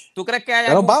 ¿tú crees que hay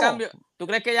algún cambio? ¿Tú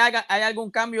crees que hay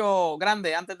algún cambio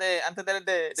grande antes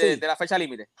de la fecha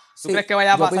límite? ¿Tú crees que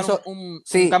vaya a pasar un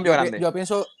cambio grande? Yo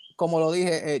pienso, como lo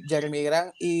dije, Jeremy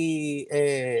Grant y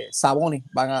Sabonis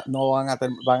van a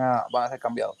ser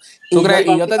cambiados. Y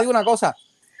yo te digo una cosa.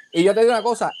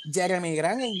 Jeremy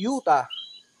Grant en Utah.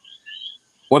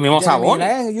 O el mismo Sabonis.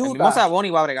 El mismo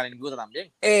Sabonis va a bregar en Utah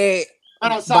también.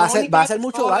 Va a hacer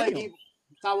mucho daño.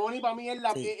 Sabonis para mí es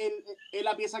la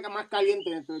pieza más caliente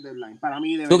dentro del deadline. Para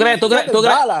mí, ¿Tú crees,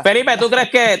 Felipe, ¿tú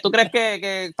crees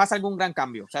que pasa algún gran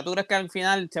cambio? O sea, ¿tú crees que al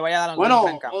final se vaya a dar un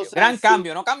gran cambio? Gran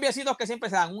cambio, no cambiecitos que siempre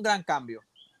se dan, un gran cambio.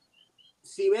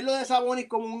 si ves lo de Sabonis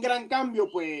como un gran cambio,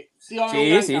 pues sí va a haber un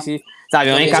gran cambio. Sí.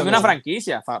 Sabonis cambia una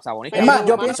franquicia. Sabonis Es más,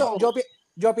 Pero,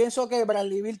 yo pienso que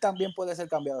Bradley Beal también puede ser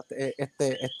cambiado.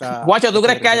 Guacho, ¿tú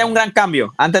crees que haya un gran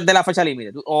cambio antes de la fecha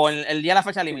límite? O el día de la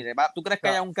fecha límite. ¿Tú crees que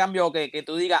haya un cambio que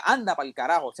tú digas, anda para el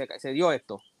carajo, se dio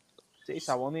esto? Sí,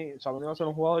 Sabonis va a ser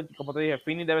un jugador, como te dije,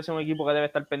 Phoenix debe ser un equipo que debe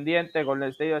estar pendiente, Golden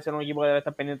State debe ser un equipo que debe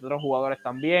estar pendiente de otros jugadores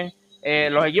también.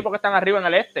 Los equipos que están arriba en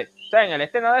el este, o sea, en el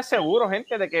este nada es seguro,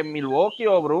 gente, de que Milwaukee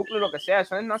o Brooklyn, lo que sea,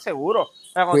 eso no es nada seguro. O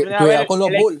sea, cuidado con los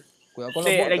Bulls. Cuidado con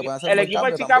los Bulls, que pueden hacer el un equipo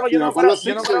buen de cambio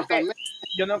Chicago, también.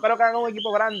 yo no creo que hagan un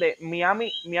equipo grande.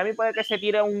 Miami puede que se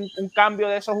tire un cambio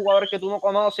de esos jugadores que tú no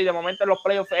conoces y de momento en los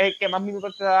playoffs es el que más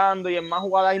minutos te está dando y en más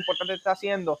jugadas importantes te está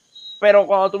haciendo. Pero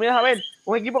cuando tú miras a ver,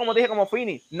 un equipo como te dije, como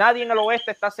Phoenix, nadie en el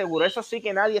oeste está seguro. Eso sí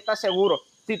que nadie está seguro.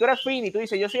 Si tú eres Phoenix, tú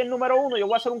dices, yo soy el número 1, yo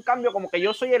voy a hacer un cambio como que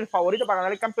yo soy el favorito para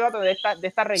ganar el campeonato de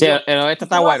esta región. Sí, el oeste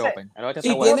está wide open.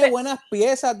 Y tiene buenas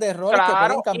piezas de errores que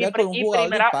pueden cambiar por un jugador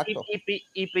de impacto.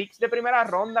 Y picks de primera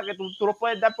ronda que tú los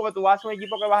puedes dar porque tú vas a un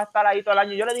equipo que vas a estar ahí todo el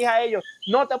año. Yo le dije a ellos,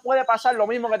 no te puede pasar lo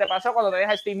mismo que te pasó cuando te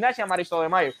dejas a Steve Nash y a Marisol de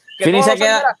Mayo. Que Phoenix todos se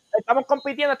queda... estamos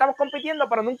compitiendo,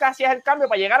 pero nunca hacías el cambio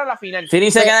para llegar a la final.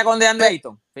 Phoenix se queda con DeAndre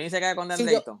Ayton. Phoenix se queda con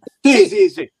DeAndre Ayton.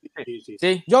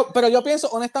 Sí. Pero yo pienso,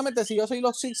 honestamente, si yo soy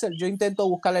los Sixers, yo intento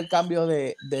buscar el cambio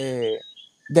de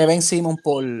Ben Simmons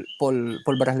por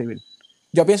Bradley Beal.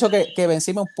 Yo pienso que Ben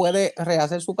Simmons puede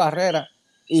rehacer su carrera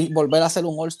y volver a ser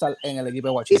un All-Star en el equipo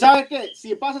de Washington. ¿Y sabes qué?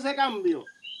 Si pasa ese cambio,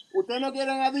 ustedes no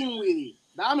quieren a Dinwiddie,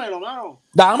 dámelo, mano.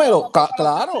 Dámelo,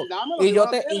 claro. Dámelo,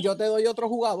 y yo te doy otro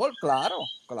jugador, claro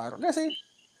que sí.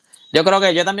 Yo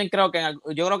también creo que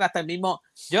hasta el mismo,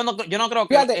 yo no creo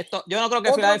que Fíjate, yo no creo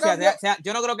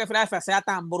que Philadelphia sea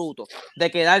tan bruto de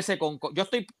quedarse con yo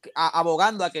estoy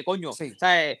abogando a que coño, sí. O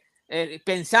sea,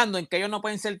 pensando en que ellos no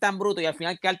pueden ser tan brutos y al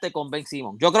final quedarte con Ben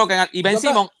Simmons. Yo creo que y Ben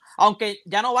Simmons, aunque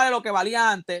ya no vale lo que valía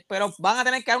antes, pero van a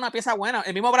tener que dar una pieza buena.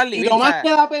 El mismo Bradley Beal. Y lo más que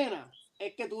da pena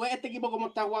es que tú ves este equipo como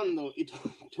está jugando y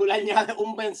tú le añades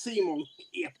un Ben Simmons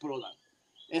y explotan.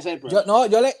 Ese es el problema.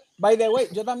 By the way,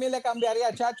 yo también le cambiaría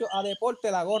a Chacho a deporte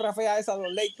la gorra fea esa de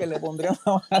los Lakers, le pondría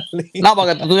una No,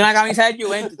 porque tú tienes una camisa de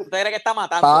Juventus, tú te crees que está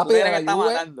matando. Papi, tú te crees que está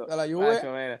matando. De la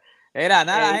Juve. Era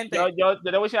nada, gente. Yo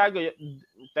te voy a decir algo.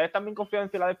 Ustedes también confían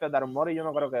en Filadelfia. Daron Morey yo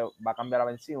no creo que va a cambiar a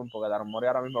Ben Simmons, porque Daron Morey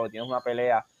ahora mismo tienes una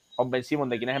pelea con Ben Simmons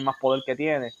de quién es el más poder que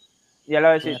tiene. Y él va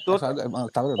a decir,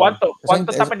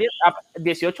 ¿cuánto está perdiendo?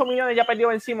 18 millones ya perdió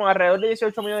Ben Simmons, alrededor de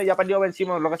 18 millones ya perdió Ben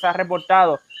Simmons, lo que se ha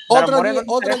reportado. Otro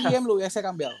GM lo hubiese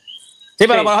cambiado. Sí,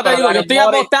 pero por eso te digo, yo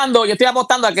estoy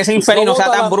apostando a que ese infeliz no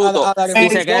sea tan bruto y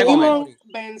se quede con él.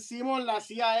 Ben Simmons le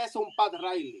hacía eso a un Pat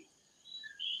Riley.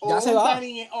 Ya se va.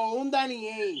 O un Danny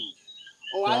Ainge.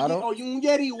 O un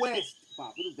Jerry West.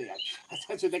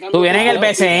 Tú vienes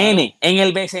en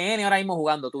el BCN ahora mismo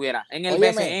jugando, tuviera en el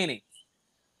BCN.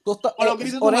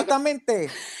 Honestamente.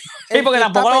 Sí, porque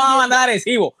tampoco lo van a mandar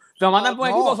agresivo. Lo mandan por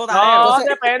equipo sotanero. No,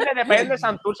 depende.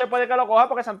 Santurce puede que lo coja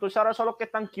porque Santurce ahora son los que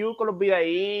están cute con los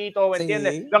videitos, ¿me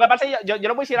entiendes? Lo que pasa es que yo le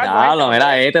voy a decir algo. Diablo,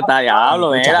 mira, está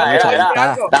diablo, mira.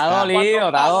 Está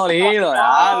dolido,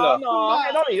 diablo. No,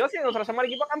 que dolido, si nosotros somos el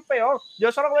equipo campeón.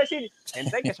 Yo solo voy a decir,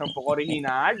 gente, que sea un poco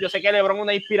original. Yo sé que LeBron es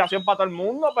una inspiración para todo el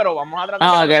mundo, pero vamos a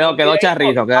tratar de quedó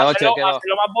charrito,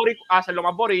 hacerlo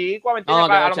más boricua, ¿me entiendes?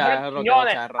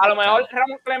 A lo mejor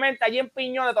Ramón Clemente allí en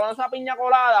Piñones, tomándose una piña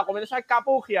colada, comiendo esa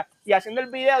capugia y haciendo el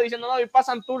video diciendo, no, voy para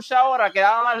Santurce ahora,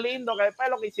 quedaba más lindo que después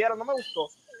lo que hicieron, no me gustó.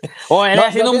 O él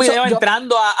haciendo un video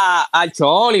entrando al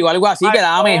Choli o algo así,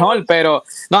 quedaba mejor, pero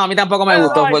no, a mí tampoco me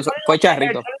gustó, fue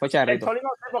charrito. El Choli no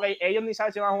sé, porque ellos ni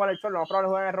saben si van a jugar el Choli, no probablemente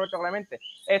juegan el Roberto Clemente.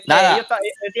 Ellos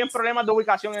tienen problemas de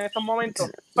ubicación en estos momentos.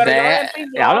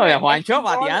 Pero Juancho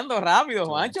pateando rápido,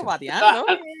 Juancho pateando.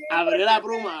 Abrí la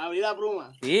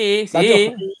pluma. Sí.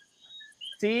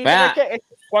 Sí, pero es que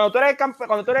cuando tú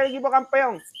eres el equipo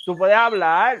campeón, tú puedes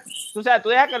hablar. Tú dejas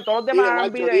que todos los demás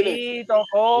hagan videitos,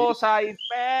 cosas,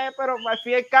 pero al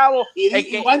fin y al cabo.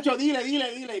 Y Juancho,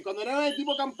 dile. Cuando eres el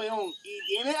equipo campeón y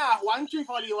tienes a Juancho y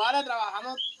Folivara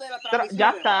trabajando de la transmisión. Ya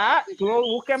está, tú no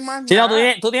busques más. Sí, no,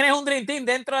 tú tienes un Dream Team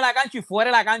dentro de la cancha y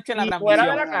fuera de la cancha en la transmisión.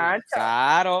 Fuera de la cancha.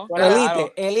 Claro.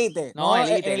 Elite. No,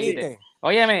 elite.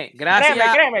 Óyeme, gracias.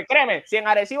 Créeme. Si en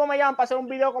Arecibo me llaman para hacer un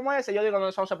video como ese, yo digo, no,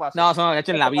 eso no se pasa. No, eso no,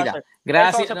 hecho en la vida.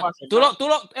 Gracias.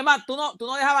 Es más, tú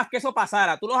no dejabas que eso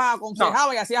pasara. Tú los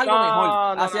aconsejabas y hacías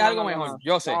algo mejor.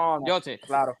 Yo sé.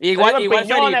 Claro. Igual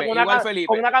Felipe.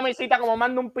 Con una camisita como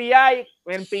manda un PI,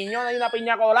 en piñón hay una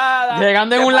piña colada.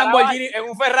 Llegando en un Lamborghini, en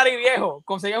un Ferrari viejo.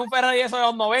 Conseguías un Ferrari eso de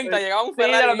los 90, llegaba un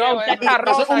Ferrari viejo.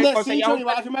 Un deshincho y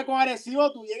vas a firmar con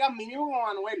Arecibo, tú llegas mínimo con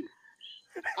Manuel.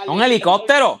 Un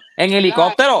helicóptero, en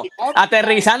helicóptero,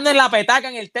 aterrizando en la petaca,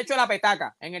 en el techo de la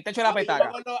petaca, en el techo de la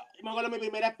petaca. Me acuerdo mi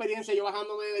primera experiencia, yo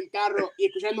bajándome del carro y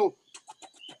escuchando.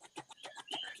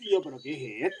 Y yo, ¿pero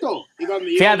qué es esto? Y cuando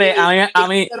fíjate, a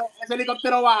mí ese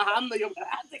helicóptero bajando, yo, ¿qué?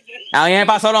 A mí me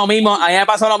pasó lo mismo,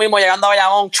 llegando a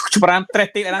Bayamón, eran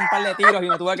un par de tiros y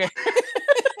me tuve que...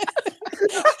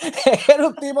 Era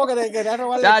un tipo que te quería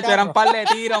robar el carro. Eran un par de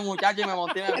tiros, muchachos, y me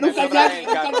monté otra vez en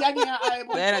el carro.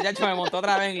 Me montó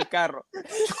otra vez en el carro.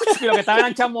 Y lo que estaban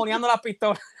eran chamboneando las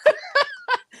pistolas.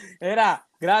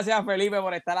 Gracias Felipe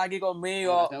por estar aquí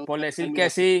conmigo, por decir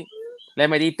que sí. Le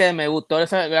metiste, me gustó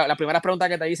las primeras preguntas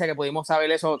que te hice, que pudimos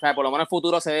saber eso. O sea, por lo menos el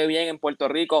futuro se ve bien en Puerto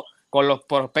Rico, con los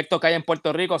prospectos que hay en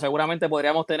Puerto Rico. Seguramente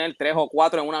podríamos tener 3 o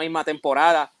 4 en una misma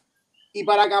temporada. Y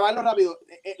para acabarlo rápido,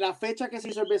 la fecha que se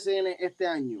hizo el BCN este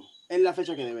año es la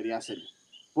fecha que debería ser.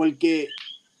 Porque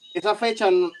esa fecha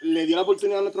le dio la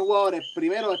oportunidad a nuestros jugadores,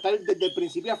 primero, estar desde el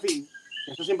principio a fin.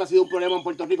 Eso siempre ha sido un problema en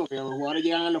Puerto Rico, que los jugadores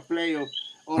llegan a los playoffs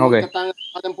o no están en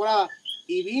la temporada.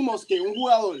 Y vimos que un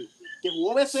jugador que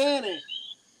jugó BCN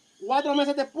 4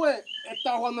 meses después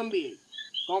estaba jugando en NBA,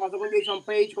 como pasó con Jason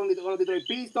Page, con los Detroit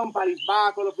Pistons, Paris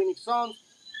Back, con los Phoenix Suns.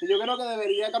 Y yo creo que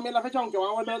debería cambiar la fecha, aunque van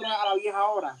a volver otra vez a la vieja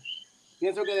hora.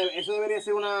 Pienso que eso debería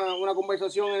ser una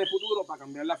conversación en el futuro para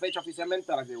cambiar la fecha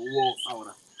oficialmente a la que hubo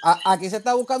ahora. Aquí se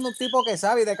está buscando un tipo que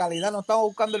sabe y de calidad. No estamos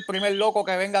buscando el primer loco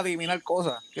que venga a adivinar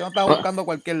cosas. Aquí no estamos buscando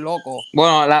cualquier loco.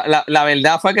 Bueno, la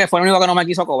verdad fue que fue el único que no me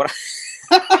quiso cobrar.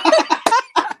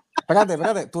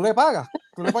 Espérate, ¿tú le pagas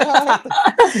a la gente?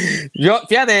 Yo,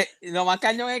 fíjate, lo más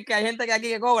cañón es que hay gente que aquí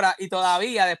que cobra y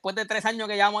todavía, después de 3 años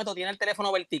que llevamos esto, tiene el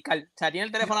teléfono vertical. O sea, tiene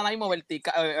el teléfono ahora mismo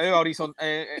vertical,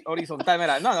 horizontal,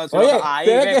 mira. No, oye, ahí,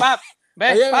 ve, pap.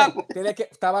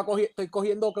 Estoy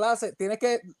cogiendo clases. Tienes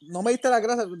que, no me diste las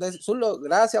gracias,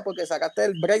 gracias porque sacaste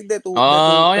el break de tu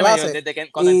clase. Desde que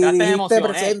cuando entraste me emocioné.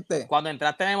 Presente. Cuando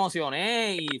entraste me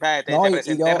emocioné y te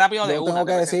presenté rápido de una.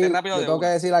 Tengo que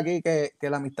decir aquí que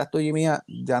la amistad tuya y mía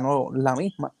ya no es la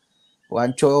misma.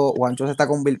 Juancho se está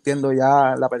convirtiendo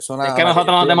ya en la persona. Es que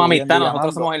nosotros no tenemos amistad,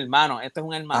 nosotros somos hermanos. Esto es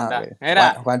una hermandad.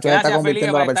 Juancho se está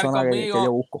convirtiendo en la persona que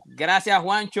yo busco. Gracias,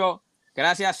 Juancho.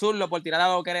 Gracias, Zurlo, por tirar a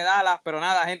lo que le Dallas. Pero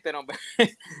nada, gente,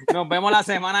 nos vemos la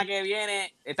semana que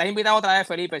viene. Estás invitado otra vez,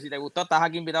 Felipe. Si te gustó, estás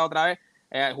aquí invitado otra vez.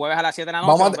 Jueves a las 7 de la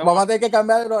noche. Vamos a tener que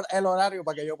cambiar el horario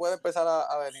para que yo pueda empezar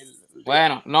a venir.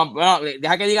 Bueno,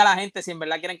 deja que diga la gente si en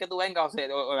verdad quieren que tú vengas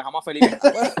o dejamos a Felipe.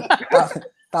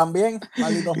 También,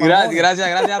 gracias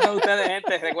a todos ustedes,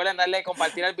 gente. Recuerden darle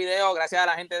compartir el video. Gracias a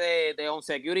la gente de On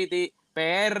Security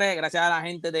PR, gracias a la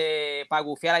gente de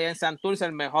Pagufiar allá en Santurce,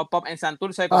 el mejor pop en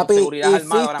Santurce con seguridad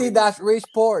armada.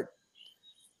 50-Report.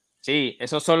 Sí,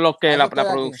 esos son los que la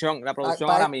producción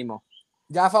ahora mismo.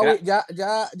 Ya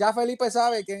Felipe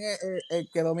sabe quién es el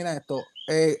que domina esto.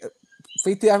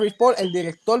 50-Report, el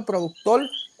director, productor,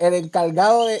 el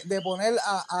encargado de poner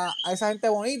a esa gente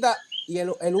bonita y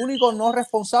el único no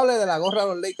responsable de la gorra de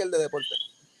los Lakers de deporte.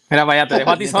 Mira, vaya, te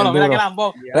dejo a ti solo, mira que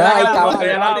lambó. Mira,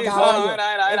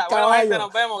 bueno, gente,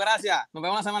 nos vemos, gracias. Nos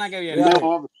vemos la semana que viene.